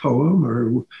a poem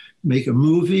or make a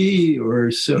movie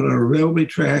or sit on a railway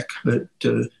track, but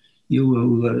you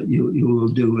will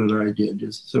do what I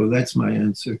did. So that's my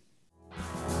answer.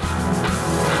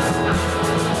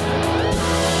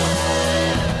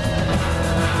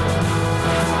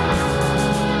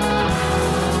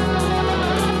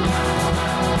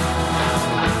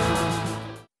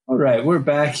 All right, we're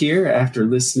back here after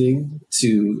listening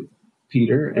to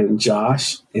Peter and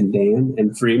Josh and Dan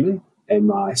and Freeman and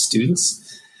my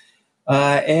students.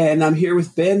 And I'm here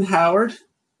with Ben Howard,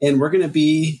 and we're going to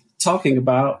be talking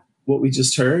about what we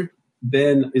just heard.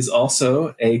 Ben is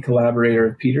also a collaborator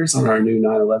of Peter's on our new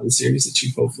 9/11 series that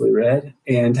you've hopefully read,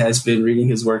 and has been reading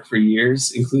his work for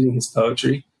years, including his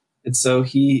poetry. And so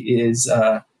he is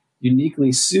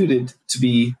uniquely suited to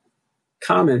be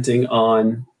commenting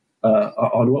on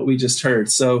what we just heard.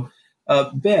 So,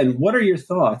 Ben, what are your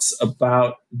thoughts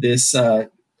about this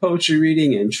poetry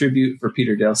reading and tribute for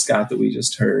Peter Dale Scott that we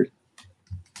just heard?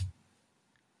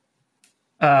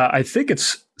 I think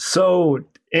it's so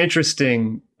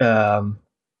interesting.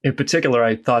 In particular,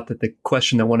 I thought that the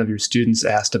question that one of your students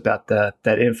asked about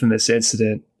that infamous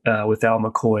incident with Al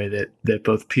McCoy that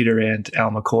both Peter and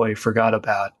Al McCoy forgot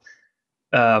about.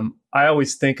 I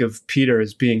always think of Peter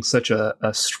as being such a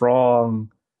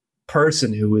strong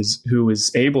person who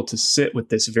is able to sit with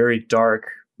this very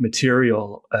dark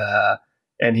material,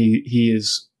 and he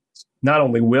is not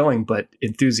only willing but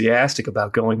enthusiastic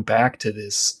about going back to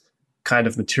this kind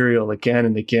of material again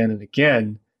and again and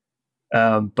again.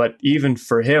 But even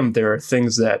for him, there are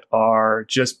things that are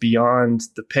just beyond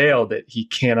the pale that he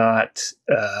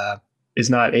is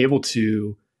not able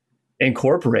to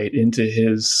incorporate into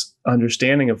his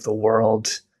understanding of the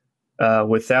world.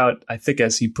 Without, I think,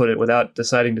 as he put it, without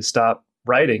deciding to stop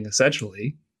writing,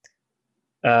 essentially.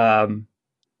 And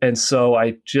so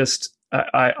I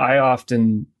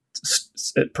often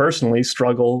personally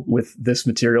struggle with this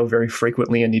material very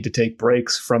frequently and need to take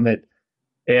breaks from it.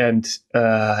 And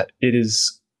it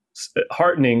is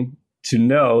heartening to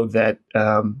know that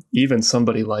even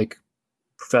somebody like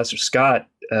Professor Scott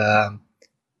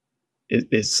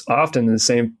is often in the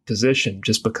same position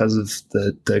just because of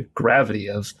the gravity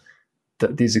of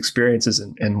these experiences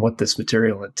and what this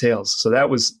material entails. So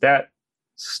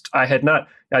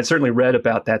I'd certainly read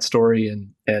about that story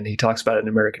and he talks about it in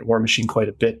American War Machine quite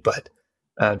a bit, but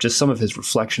just some of his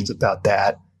reflections about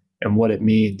that and what it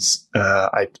means,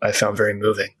 I found very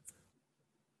moving.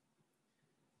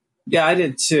 Yeah, I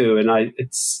did too. And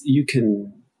you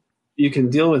can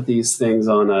deal with these things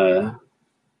on a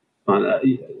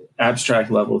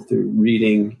abstract level through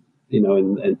reading,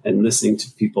 and listening to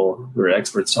people who are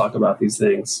experts talk about these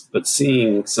things, but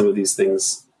seeing some of these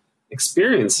things,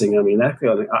 experiencing,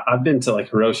 I've been to like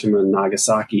Hiroshima and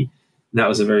Nagasaki, and that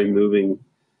was a very moving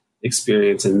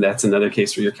experience. And that's another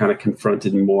case where you're kind of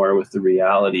confronted more with the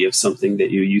reality of something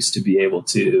that you used to be able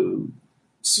to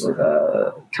sort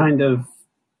of kind of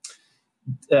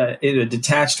in a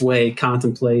detached way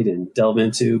contemplate and delve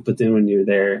into. But then when you're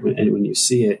there and when you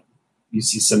see it, you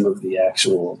see some of the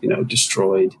actual,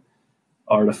 destroyed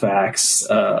artifacts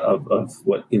of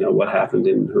what happened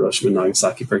in Hiroshima and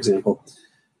Nagasaki, for example.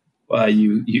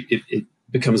 It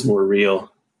becomes more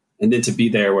real. And then to be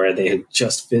there where they had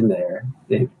just been there,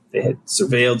 they had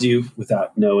surveilled you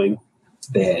without knowing.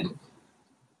 They had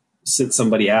sent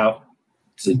somebody out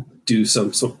to do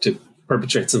to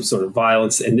perpetrate some sort of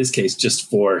violence. In this case, just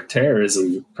for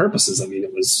terrorism purposes. I mean,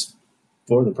 it was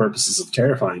for the purposes of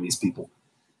terrifying these people.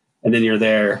 And then you're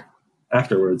there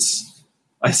afterwards.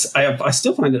 I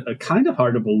still find it kind of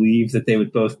hard to believe that they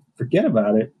would both forget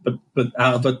about it,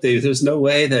 but there's no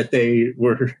way that they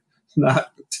were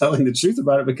not telling the truth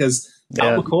about it, because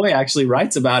Al McCoy actually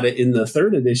writes about it in the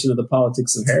 3rd edition of The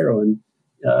Politics of Heroin,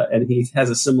 and he has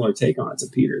a similar take on it to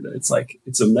Peter, that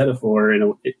it's a metaphor,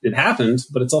 and it happened,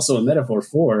 but it's also a metaphor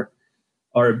for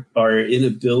our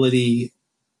inability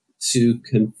to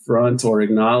confront or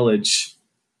acknowledge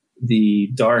the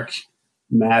dark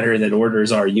matter that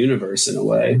orders our universe in a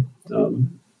way.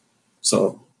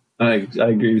 So I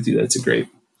agree with you. It's a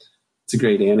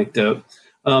great anecdote.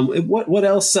 What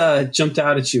else jumped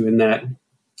out at you in that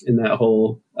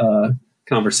whole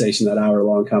conversation, that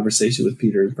hour-long conversation with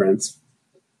Peter and friends?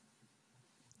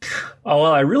 Oh,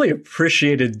 well, I really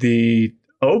appreciated the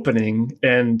opening,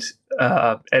 and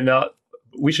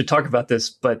we should talk about this,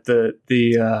 but that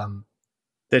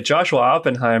Joshua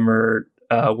Oppenheimer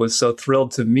was so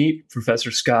thrilled to meet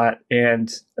Professor Scott, and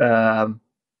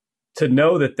to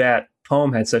know that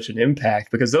poem had such an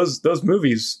impact, because those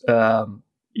movies,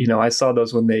 I saw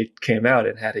those when they came out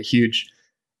and had a huge,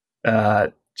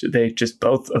 they just,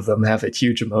 both of them have a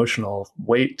huge emotional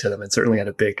weight to them, and certainly had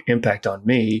a big impact on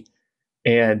me.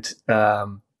 And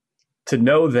to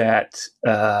know that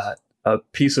a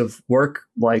piece of work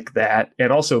like that,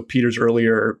 and also Peter's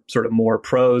earlier sort of more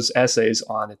prose essays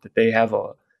on it, that they have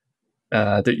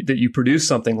that you produce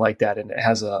something like that and it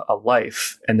has a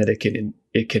life, and that it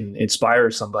can inspire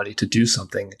somebody to do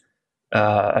something,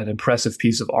 an impressive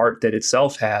piece of art that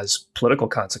itself has political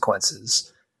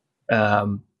consequences.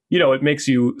 It makes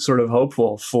you sort of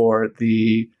hopeful for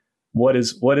what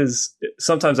is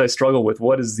sometimes I struggle with,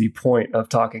 what is the point of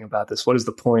talking about this? What is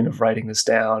the point of writing this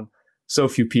down? So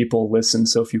few people listen,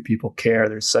 so few people care.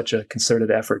 There's such a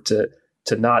concerted effort to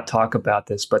not talk about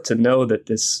this, but to know that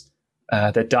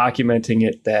that documenting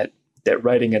it, that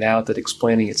writing it out, that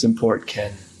explaining its import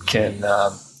can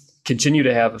continue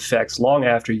to have effects long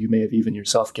after you may have even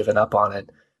yourself given up on it,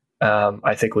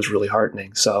 I think was really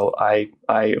heartening. So I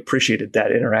appreciated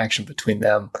that interaction between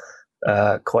them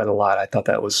quite a lot. I thought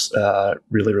that was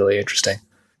really, really interesting.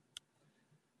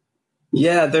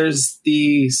 Yeah, there's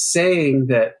the saying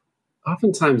that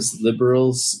oftentimes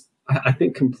liberals, I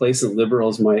think complacent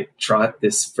liberals might trot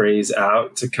this phrase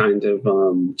out to kind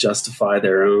of justify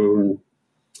their own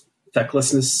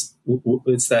fecklessness.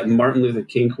 It's that Martin Luther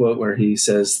King quote where he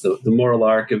says the moral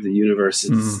arc of the universe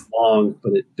is long,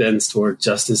 but it bends toward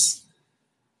justice,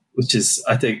 which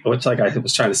I was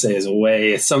trying to say, is a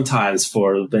way sometimes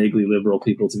for vaguely liberal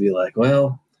people to be like,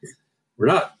 well, we're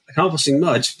not accomplishing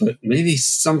much, but maybe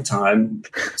sometime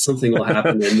something will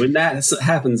happen. And when that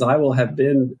happens, I will have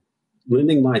been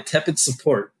lending my tepid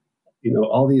support,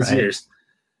 all these years.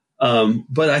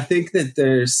 But I think that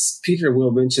Peter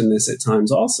will mention this at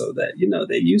times also, that,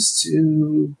 they used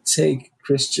to take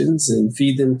Christians and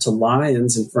feed them to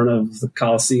lions in front of the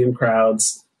Colosseum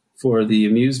crowds for the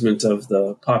amusement of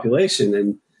the population.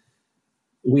 And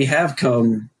we have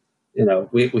come,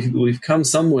 we've come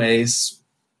some ways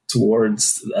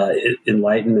towards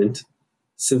enlightenment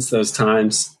since those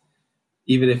times,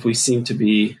 even if we seem to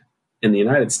be in the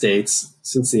United States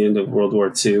since the end of World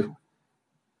War II,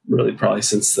 really probably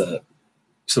since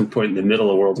some point in the middle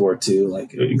of World War II,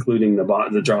 like including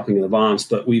the dropping of the bombs.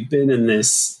 But we've been in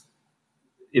this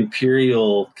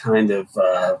imperial kind of,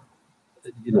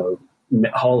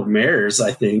 hall of mirrors,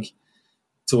 I think,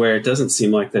 to where it doesn't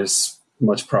seem like there's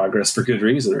much progress for good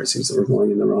reason, or it seems that we're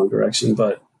going in the wrong direction.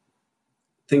 But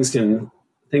things can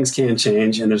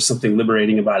change, and there's something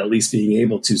liberating about at least being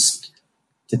able to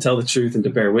tell the truth and to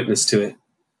bear witness to it,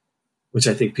 which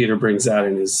I think Peter brings out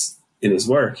in his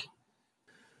work.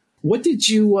 What did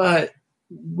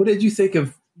you think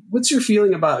of? What's your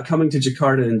feeling about coming to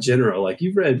Jakarta in general? Like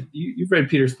you've read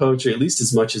Peter's poetry at least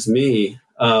as much as me.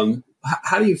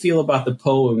 How do you feel about the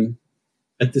poem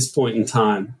at this point in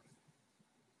time?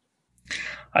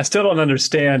 I still don't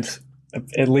understand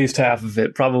at least half of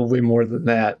it, probably more than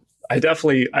that. I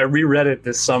reread it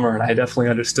this summer, and I definitely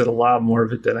understood a lot more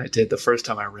of it than I did the first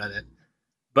time I read it.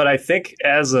 But I think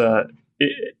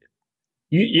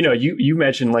you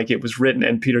mentioned like it was written,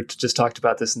 and Peter just talked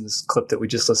about this in this clip that we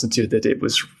just listened to, that it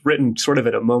was written sort of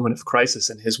at a moment of crisis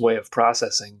in his way of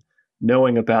processing,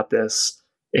 knowing about this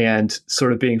and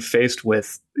sort of being faced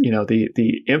with,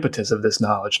 the impetus of this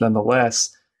knowledge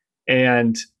nonetheless.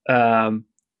 And, as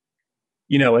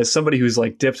somebody who's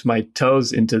like dipped my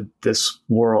toes into this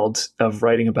world of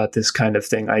writing about this kind of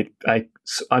thing, I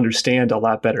understand a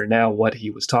lot better now what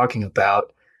he was talking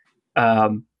about.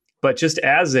 But just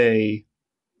as a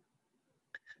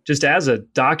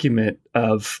document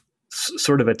of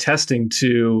sort of attesting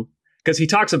to, because he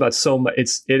talks about so much,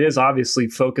 it is obviously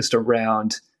focused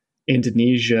around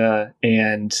Indonesia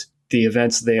and the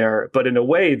events there, but in a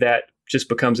way that just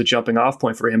becomes a jumping off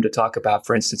point for him to talk about,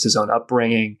 for instance, his own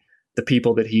upbringing, the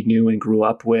people that he knew and grew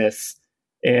up with,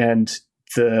 and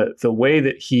the way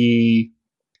that he,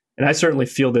 and I certainly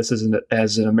feel this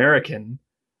as an American,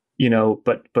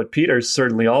 but Peter's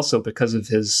certainly also, because of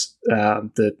his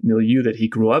the milieu that he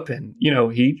grew up in,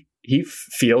 he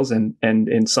feels and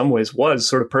in some ways was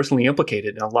sort of personally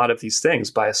implicated in a lot of these things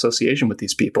by association with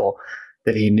these people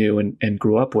that he knew and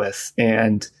grew up with.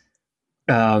 And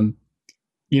that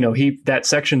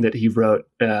section that he wrote,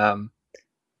 to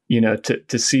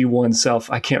see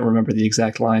oneself, I can't remember the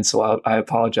exact line, so I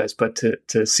apologize, but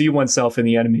to see oneself in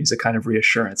the enemy is a kind of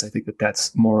reassurance. I think that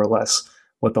that's more or less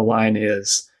what the line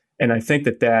is. And I think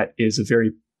that is a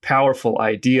very powerful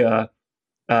idea,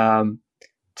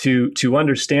 to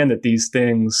understand that these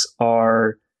things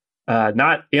are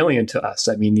not alien to us.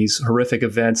 I mean, these horrific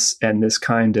events and this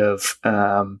kind of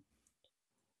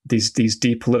these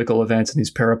deep political events and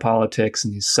these parapolitics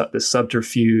and this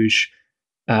subterfuge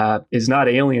is not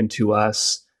alien to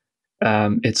us.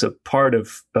 It's a part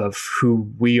of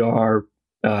who we are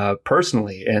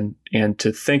personally, and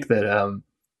to think that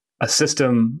a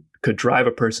system could drive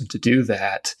a person to do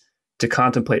that, to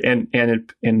contemplate, and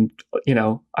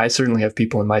I certainly have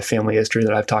people in my family history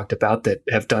that I've talked about that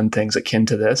have done things akin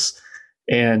to this,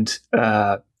 and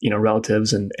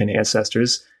relatives and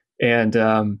ancestors,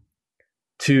 and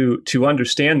to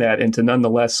understand that and to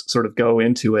nonetheless sort of go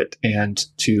into it and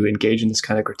to engage in this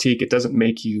kind of critique. It doesn't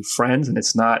make you friends, and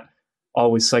it's not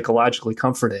always psychologically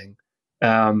comforting.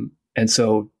 And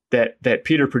so that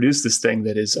Peter produced this thing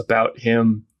that is about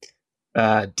him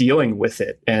dealing with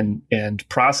it and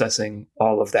processing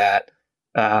all of that,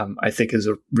 I think is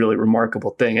a really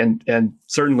remarkable thing. And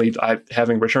certainly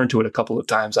having returned to it a couple of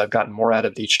times, I've gotten more out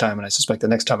of it each time. And I suspect the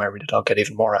next time I read it, I'll get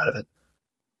even more out of it.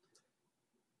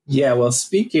 Yeah, well,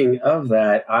 speaking of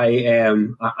that,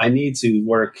 I need to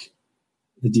work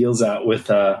the deals out with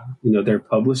their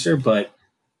publisher, but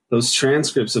those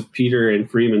transcripts of Peter and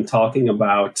Freeman talking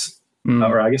about,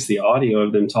 or I guess the audio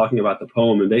of them talking about the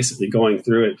poem and basically going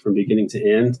through it from beginning to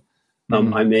end,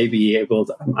 I may be able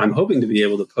to, I'm hoping to be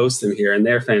able to post them here, and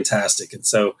they're fantastic. And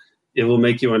so it will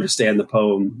make you understand the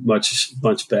poem much,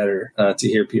 much better to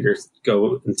hear Peter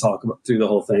go and talk through the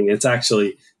whole thing. It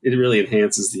really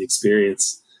enhances the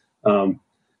experience.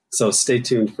 So stay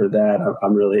tuned for that.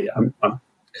 I'm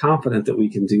confident that we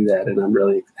can do that, and I'm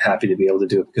really happy to be able to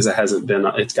do it because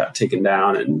it's got taken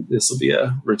down, and this will be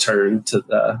a return to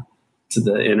the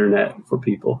internet for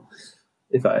people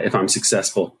if I'm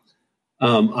successful.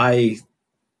 I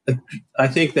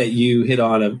think that you hit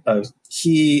on a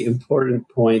key important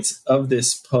point of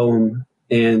this poem,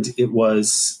 and it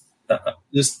was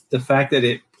just the fact that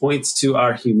it points to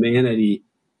our humanity,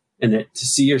 and that to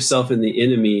see yourself in the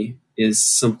enemy is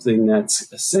something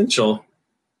that's essential,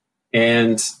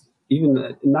 and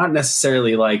even not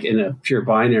necessarily like in a pure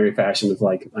binary fashion of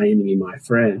like my enemy, my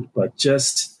friend, but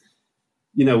just,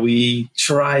 we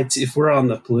try to, if we're on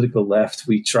the political left,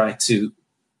 we try to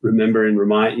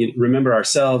remember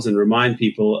ourselves and remind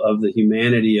people of the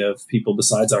humanity of people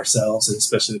besides ourselves, and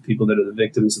especially the people that are the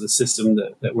victims of the system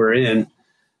that we're in.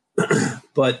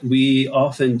 But we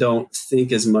often don't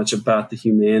think as much about the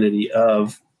humanity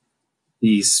of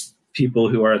these people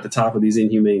who are at the top of these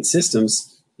inhumane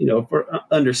systems,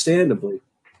 understandably.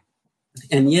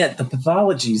 And yet the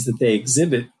pathologies that they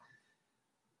exhibit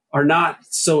are not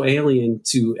so alien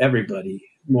to everybody,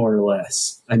 more or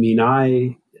less. I mean,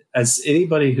 as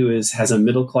anybody who has a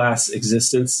middle-class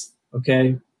existence,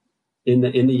 okay, in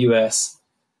the U.S.,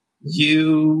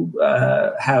 you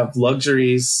have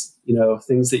luxuries,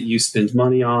 things that you spend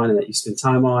money on and that you spend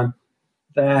time on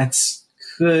that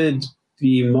could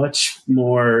be much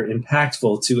more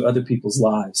impactful to other people's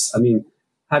lives. I mean,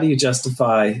 how do I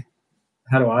justify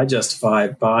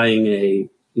buying a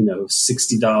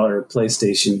 $60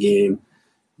 PlayStation game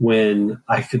when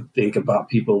I could think about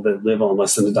people that live on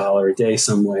less than $1 a day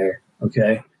somewhere?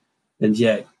 Okay. And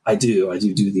yet I do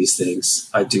these things.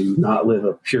 I do not live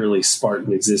a purely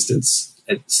Spartan existence,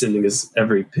 and sending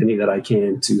every penny that I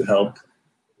can to help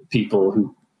people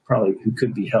who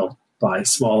could be helped by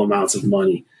small amounts of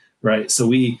money, right?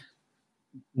 So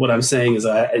what I'm saying is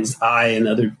I and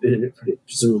other,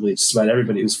 presumably just about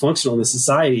everybody who's functional in the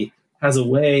society, has a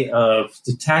way of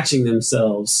detaching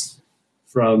themselves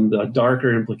from the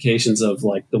darker implications of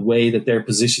like the way that their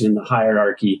position in the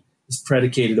hierarchy is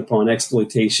predicated upon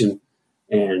exploitation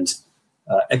and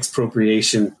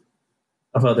expropriation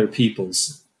of other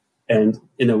peoples. And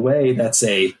in a way, that's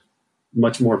a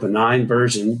much more benign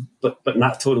version, but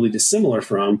not totally dissimilar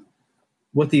from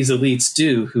what these elites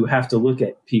do, who have to look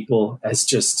at people as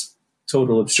just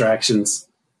total abstractions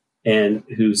and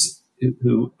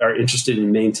who are interested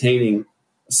in maintaining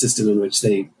a system in which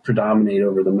they predominate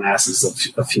over the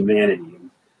masses of humanity.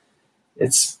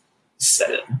 It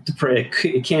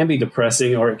can be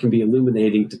depressing, or it can be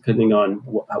illuminating, depending on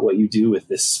what you do with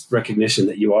this recognition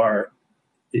that you are,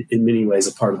 in many ways,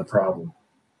 a part of the problem.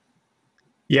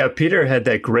 Yeah, Peter had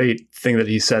that great thing that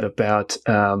he said about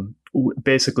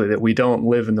basically that we don't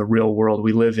live in the real world.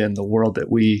 We live in the world that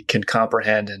we can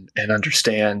comprehend and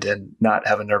understand and not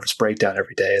have a nervous breakdown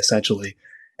every day, essentially.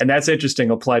 And that's interesting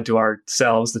applied to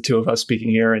ourselves, the two of us speaking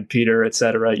here, and Peter, et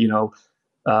cetera,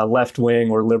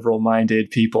 left-wing or liberal-minded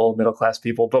people, middle-class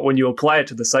people. But when you apply it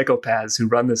to the psychopaths who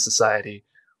run this society,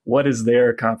 what is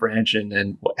their comprehension,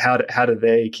 and how do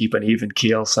they keep an even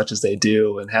keel such as they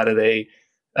do? And how do they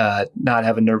not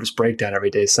have a nervous breakdown every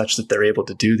day such that they're able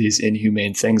to do these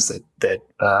inhumane things that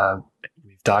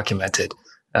we've documented?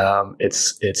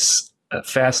 It's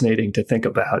fascinating to think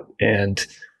about. And,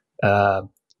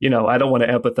 I don't want to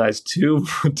empathize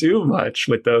too much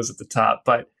with those at the top,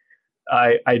 but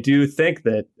I do think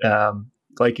that,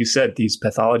 like you said, these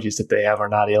pathologies that they have are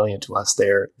not alien to us.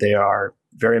 They are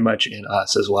very much in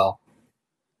us as well.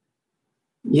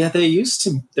 Yeah, there used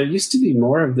to be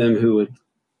more of them who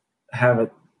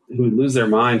would lose their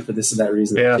mind for this or that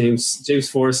reason. Yeah. James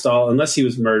Forrestal, unless he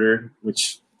was murdered,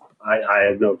 which I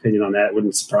have no opinion on that. It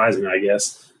wouldn't surprise me, I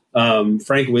guess.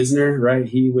 Frank Wisner, right?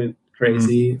 He went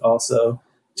crazy also.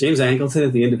 James Angleton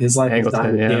at the end of his life was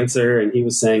dying of cancer, and he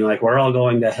was saying like, we're all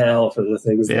going to hell for the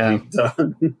things that we've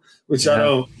done, which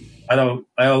I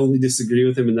only disagree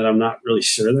with him in that I'm not really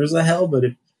sure there's a hell, but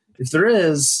if there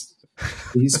is,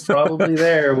 he's probably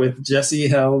there with Jesse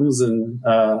Helms and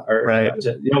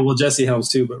Jesse Helms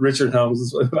too, but Richard Helms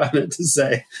is what I meant to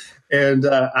say, and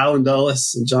Alan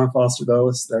Dulles and John Foster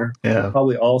Dulles. They're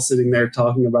probably all sitting there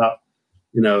talking about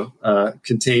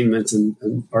containment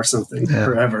and or something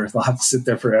forever. They'll have to sit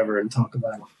there forever and talk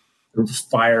about it. There's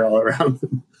fire all around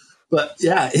them. But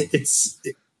yeah,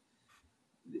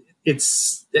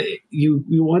 you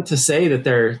want to say that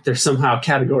they're somehow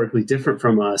categorically different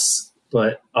from us,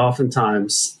 but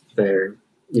oftentimes they're,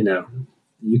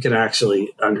 you can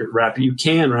actually wrap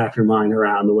your mind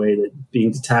around the way that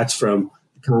being detached from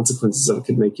the consequences of it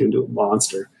could make you into a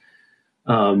monster.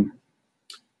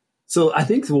 So I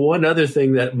think one other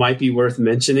thing that might be worth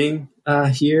mentioning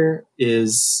here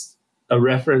is a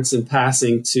reference in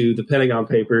passing to the Pentagon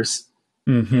Papers.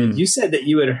 Mm-hmm. You said that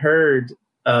you had heard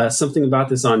something about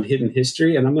this on Hidden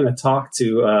History, and I'm going to talk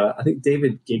to, I think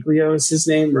David Giglio is his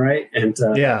name, right? And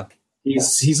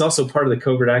he's also part of the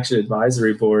Covert Action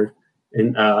Advisory Board.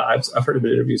 And I've heard him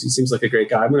in interviews. He seems like a great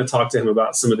guy. I'm going to talk to him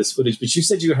about some of this footage. But you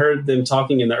said you heard them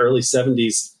talking in the early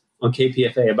 70s on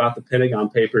KPFA about the Pentagon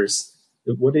Papers.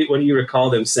 What do you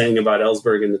recall them saying about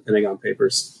Ellsberg and the Pentagon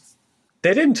Papers?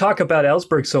 They didn't talk about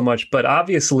Ellsberg so much, but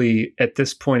obviously at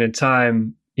this point in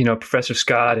time, Professor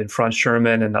Scott and Franz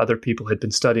Sherman and other people had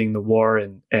been studying the war,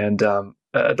 and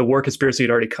the war conspiracy had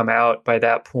already come out by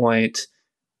that point.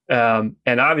 And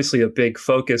obviously a big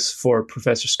focus for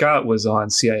Professor Scott was on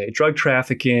CIA drug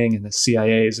trafficking and the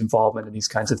CIA's involvement in these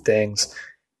kinds of things.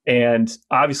 And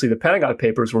obviously the Pentagon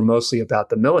Papers were mostly about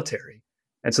the military.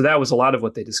 And so that was a lot of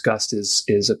what they discussed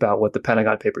is about what the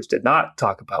Pentagon Papers did not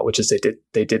talk about, which is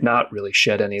they did not really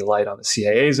shed any light on the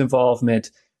CIA's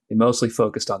involvement. They mostly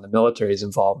focused on the military's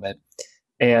involvement.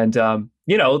 And, I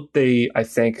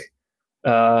think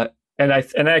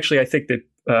that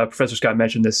Professor Scott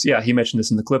mentioned this. Yeah, he mentioned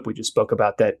this in the clip we just spoke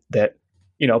about, that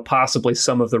possibly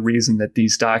some of the reason that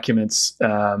these documents,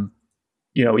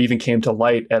 even came to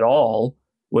light at all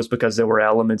was because there were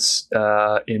elements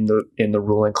in the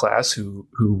ruling class who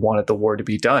wanted the war to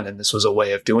be done, and this was a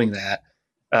way of doing that.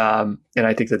 And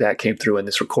I think that came through in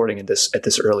this recording at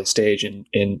this early stage in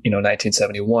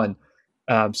 1971.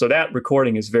 So that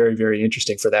recording is very, very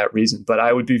interesting for that reason. But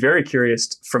I would be very curious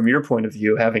from your point of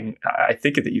view, I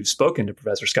think that you've spoken to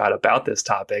Professor Scott about this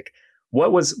topic.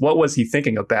 What was he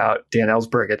thinking about, Dan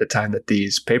Ellsberg, at the time that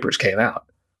these papers came out?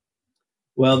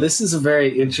 Well, this is a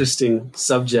very interesting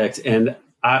subject, and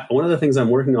one of the things I'm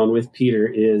working on with Peter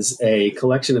is a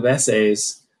collection of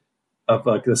essays of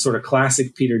like the sort of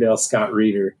classic Peter Dale Scott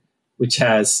reader, which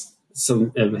has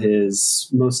some of his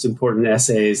most important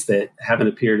essays that haven't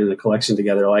appeared in a collection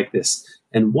together like this.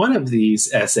 And one of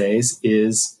these essays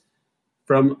is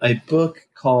from a book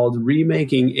called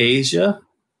Remaking Asia,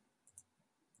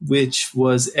 which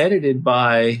was edited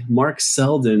by Mark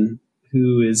Selden,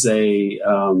 who is a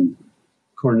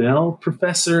Cornell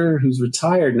professor who's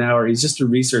retired now, or he's just a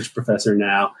research professor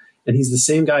now. And he's the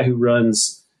same guy who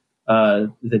runs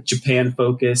the Japan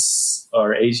Focus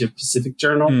or Asia Pacific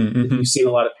Journal. Mm-hmm. You've seen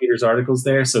a lot of Peter's articles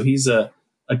there. So he's a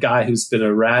guy who's been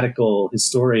a radical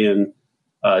historian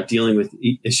dealing with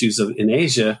issues in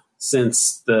Asia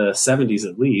since the 70s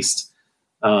at least.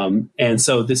 And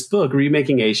so this book,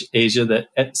 Remaking Asia,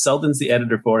 that Selden's the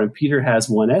editor for, and Peter has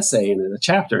one essay in it, a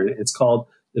chapter, and it's called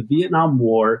The Vietnam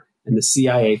War and the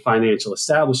CIA Financial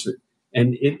Establishment.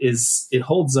 And it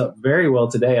holds up very well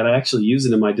today, and I actually use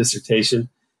it in my dissertation.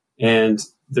 And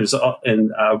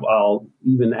I'll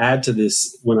even add to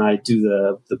this when I do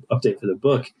the update for the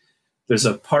book. There's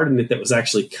a part in it that was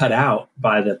actually cut out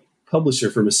by the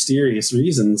publisher for mysterious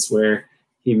reasons, where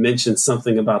he mentioned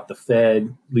something about the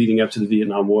Fed leading up to the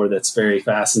Vietnam War that's very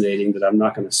fascinating that I'm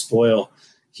not going to spoil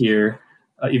here,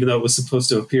 even though it was supposed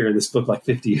to appear in this book like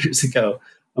 50 years ago.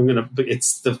 But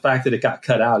it's the fact that it got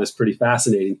cut out is pretty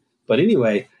fascinating. But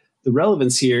anyway, the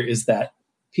relevance here is that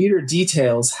Peter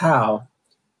details how,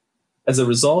 as a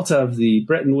result of the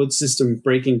Bretton Woods system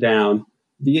breaking down,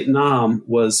 Vietnam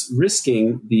was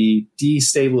risking the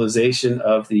destabilization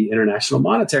of the international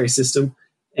monetary system.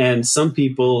 And some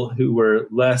people who were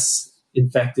less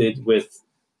infected with,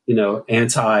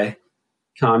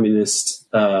 anti-communist,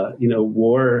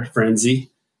 war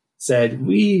frenzy said,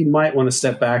 we might want to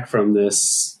step back from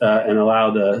this and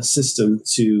allow the system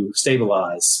to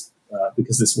stabilize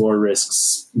because this war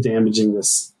risks damaging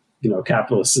this,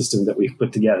 capitalist system that we've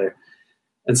put together.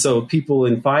 And so people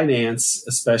in finance,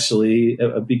 especially,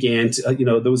 began to,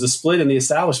 there was a split in the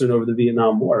establishment over the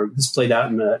Vietnam War. This played out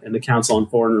in the Council on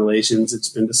Foreign Relations. It's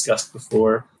been discussed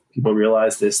before. People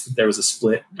realized that there was a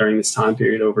split during this time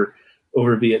period over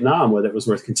Vietnam, whether it was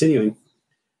worth continuing.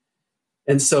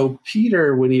 And so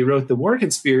Peter, when he wrote The War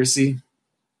Conspiracy,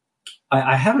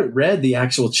 I haven't read the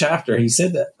actual chapter. He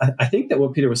said that, I think that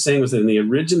what Peter was saying was that in the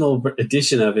original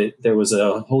edition of it, there was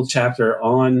a whole chapter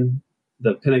on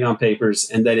the Pentagon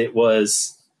Papers, and that it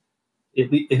was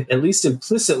at least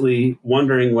implicitly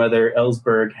wondering whether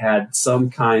Ellsberg had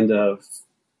some kind of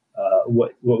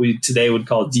what we today would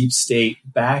call deep state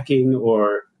backing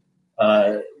or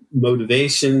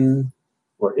motivation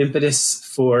or impetus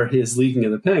for his leaking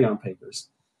of the Pentagon Papers.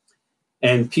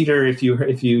 And Peter, if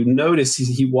you notice,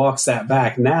 he walks that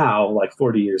back now, like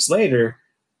 40 years later,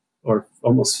 or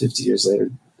almost 50 years later.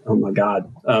 Oh my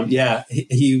God.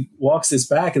 He walks this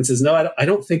back and says, no, I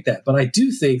don't think that, but I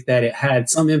do think that it had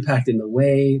some impact in the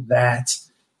way that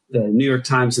the New York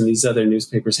Times and these other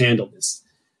newspapers handled this,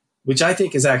 which I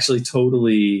think is actually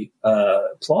totally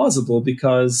plausible,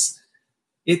 because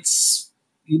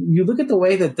you look at the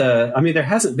way that there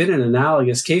hasn't been an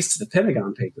analogous case to the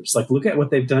Pentagon Papers. Like, look at what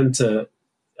they've done to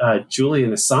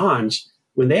Julian Assange,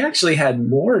 when they actually had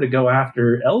more to go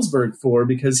after Ellsberg for,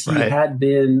 because he had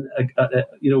been,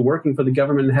 working for the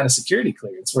government and had a security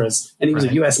clearance, and he was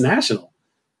a U.S. national.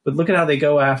 But look at how they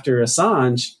go after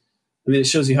Assange. I mean, it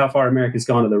shows you how far America's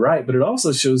gone to the right, but it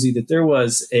also shows you that there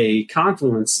was a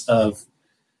confluence of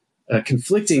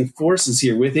conflicting forces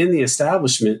here within the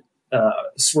establishment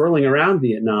swirling around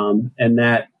Vietnam. And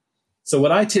so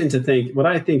what I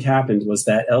think happened was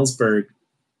that Ellsberg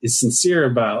is sincere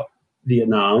about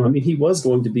Vietnam. I mean, he was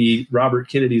going to be Robert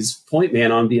Kennedy's point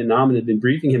man on Vietnam and had been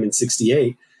briefing him in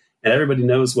 1968. And everybody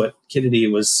knows what Kennedy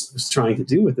was trying to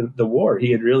do with the war.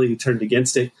 He had really turned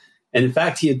against it. And in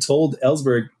fact, he had told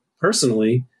Ellsberg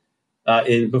personally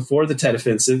before the Tet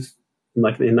Offensive, in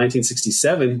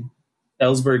 1967,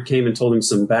 Ellsberg came and told him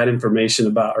some bad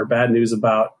news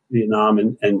about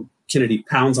Vietnam. And Kennedy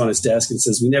pounds on his desk and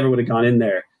says, we never would have gone in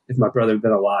there if my brother had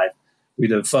been alive.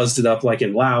 We'd have fuzzed it up like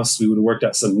in Laos. We would have worked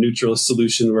out some neutral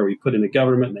solution where we put in a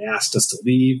government and they asked us to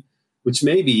leave, which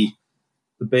may be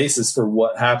the basis for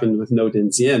what happened with Ngo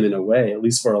Dinh Diem in a way, at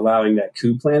least for allowing that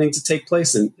coup planning to take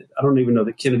place. And I don't even know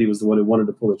that Kennedy was the one who wanted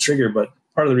to pull the trigger, but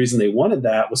part of the reason they wanted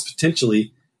that was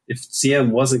potentially if Diem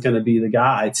wasn't going to be the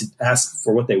guy to ask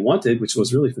for what they wanted, which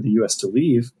was really for the U.S. to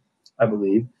leave, I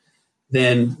believe,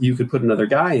 then you could put another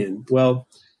guy in. Well,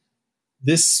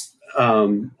 this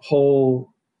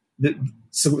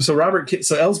So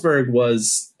Ellsberg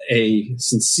was a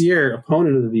sincere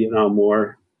opponent of the Vietnam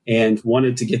War and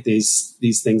wanted to get these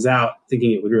things out,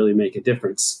 thinking it would really make a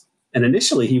difference. And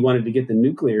initially, he wanted to get the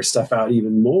nuclear stuff out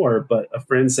even more, but a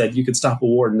friend said, you could stop a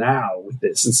war now with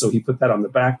this. And so he put that on the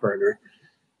back burner.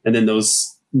 And then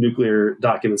those nuclear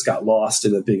documents got lost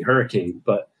in a big hurricane.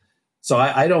 But so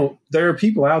there are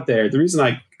people out there. The reason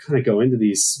I kind of go into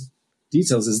these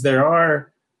details is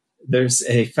there's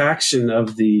a faction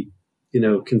of the,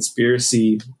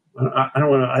 conspiracy.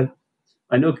 I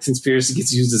know conspiracy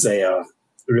gets used as a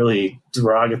really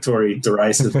derogatory,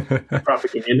 derisive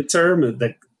propaganda term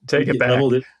that take it back.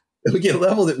 It would get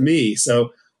leveled at me.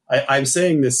 So I'm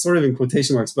saying this sort of in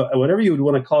quotation marks, but whatever you would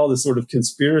want to call this sort of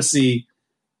conspiracy,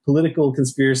 political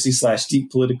conspiracy /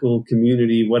 deep political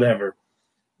community, whatever,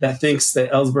 that thinks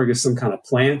that Ellsberg is some kind of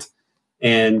plant.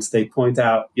 And they point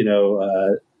out,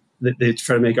 that they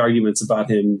try to make arguments about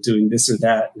him doing this or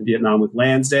that in Vietnam with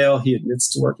Lansdale. He admits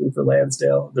to working for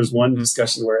Lansdale. There's one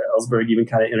discussion where Ellsberg even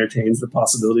kind of entertains the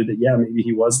possibility that, maybe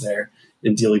he was there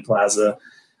in Dealey Plaza.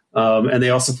 And they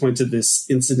also point to this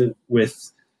incident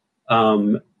with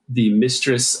the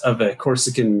mistress of a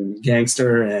Corsican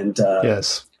gangster and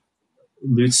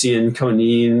Lucien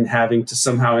Conin having to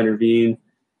somehow intervene,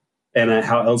 and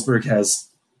how Ellsberg has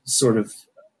sort of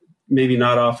maybe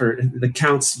not offered the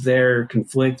counts there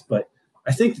conflict, but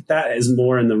I think that is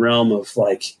more in the realm of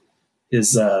like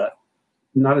his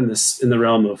not in the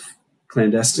realm of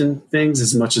clandestine things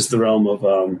as much as the realm of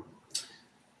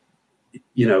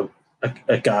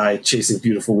a guy chasing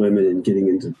beautiful women and getting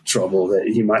into trouble that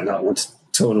he might not want to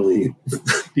totally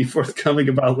be forthcoming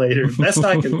about later. Best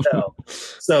I can tell.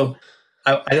 So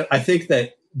I think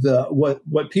that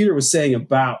what Peter was saying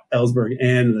about Ellsberg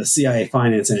and the CIA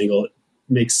finance angle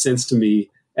makes sense to me.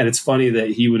 And it's funny that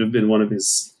he would have been one of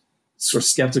his sort of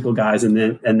skeptical guys, and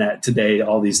that today,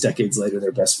 all these decades later,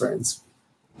 they're best friends.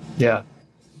 Yeah.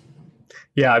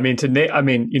 Yeah. I mean,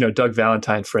 Doug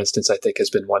Valentine, for instance, I think has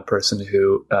been one person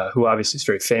who obviously is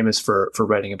very famous for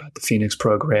writing about the Phoenix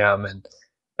program. And,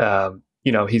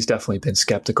 he's definitely been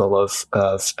skeptical of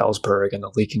Ellsberg and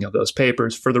the leaking of those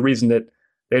papers for the reason that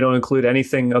they don't include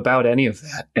anything about any of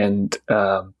that. And,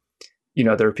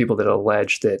 there are people that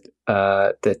allege that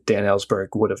Dan Ellsberg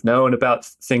would have known about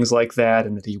things like that,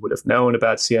 and that he would have known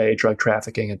about CIA drug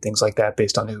trafficking and things like that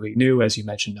based on who he knew, as you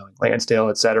mentioned, knowing Lansdale,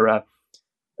 et cetera.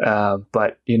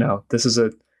 But this is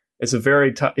it's a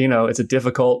very it's a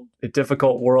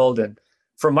difficult world. And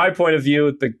from my point of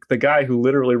view, the guy who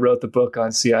literally wrote the book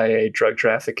on CIA drug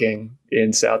trafficking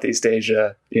in Southeast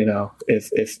Asia, if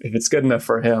it's good enough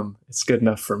for him, it's good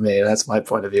enough for me. That's my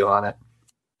point of view on it.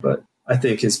 But I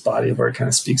think his body of work kind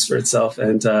of speaks for itself,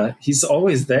 and he's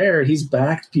always there. He's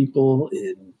backed people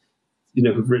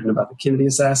who've written about the Kennedy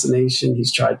assassination.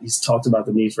 He's talked about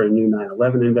the need for a new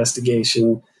 9/11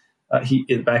 investigation.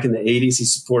 Back in the 80s, he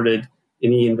supported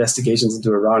any investigations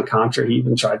into Iran-Contra. He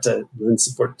even tried to lend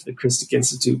support to the Christic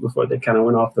Institute before they kind of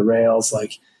went off the rails.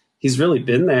 Like, he's really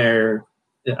been there.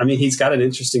 I mean, he's got an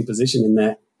interesting position in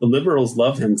that the liberals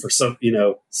love him for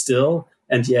still,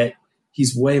 and yet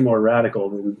he's way more radical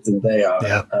than they are.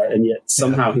 Yeah. And yet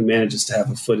somehow he manages to have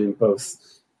a foot in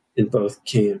both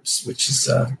camps, which is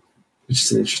an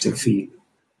interesting feat.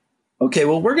 Okay,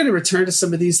 well, we're going to return to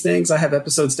some of these things. I have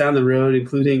episodes down the road,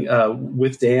 including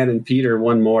with Dan and Peter,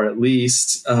 one more at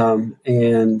least. And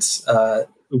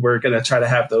we're going to try to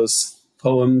have those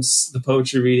poems, the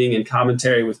poetry reading and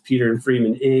commentary with Peter and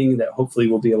Freeman Ng that hopefully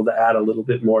we'll be able to add a little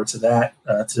bit more to that,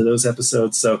 to those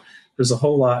episodes. So there's a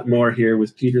whole lot more here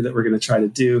with Peter that we're going to try to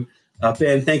do.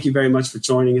 Ben, thank you very much for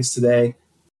joining us today.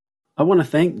 I want to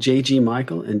thank J.G.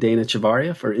 Michael and Dana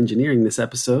Chavaria for engineering this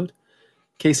episode,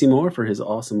 Casey Moore for his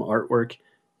awesome artwork,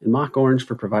 and Mock Orange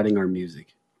for providing our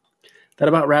music. That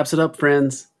about wraps it up,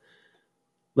 friends.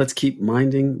 Let's keep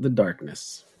minding the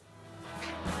darkness.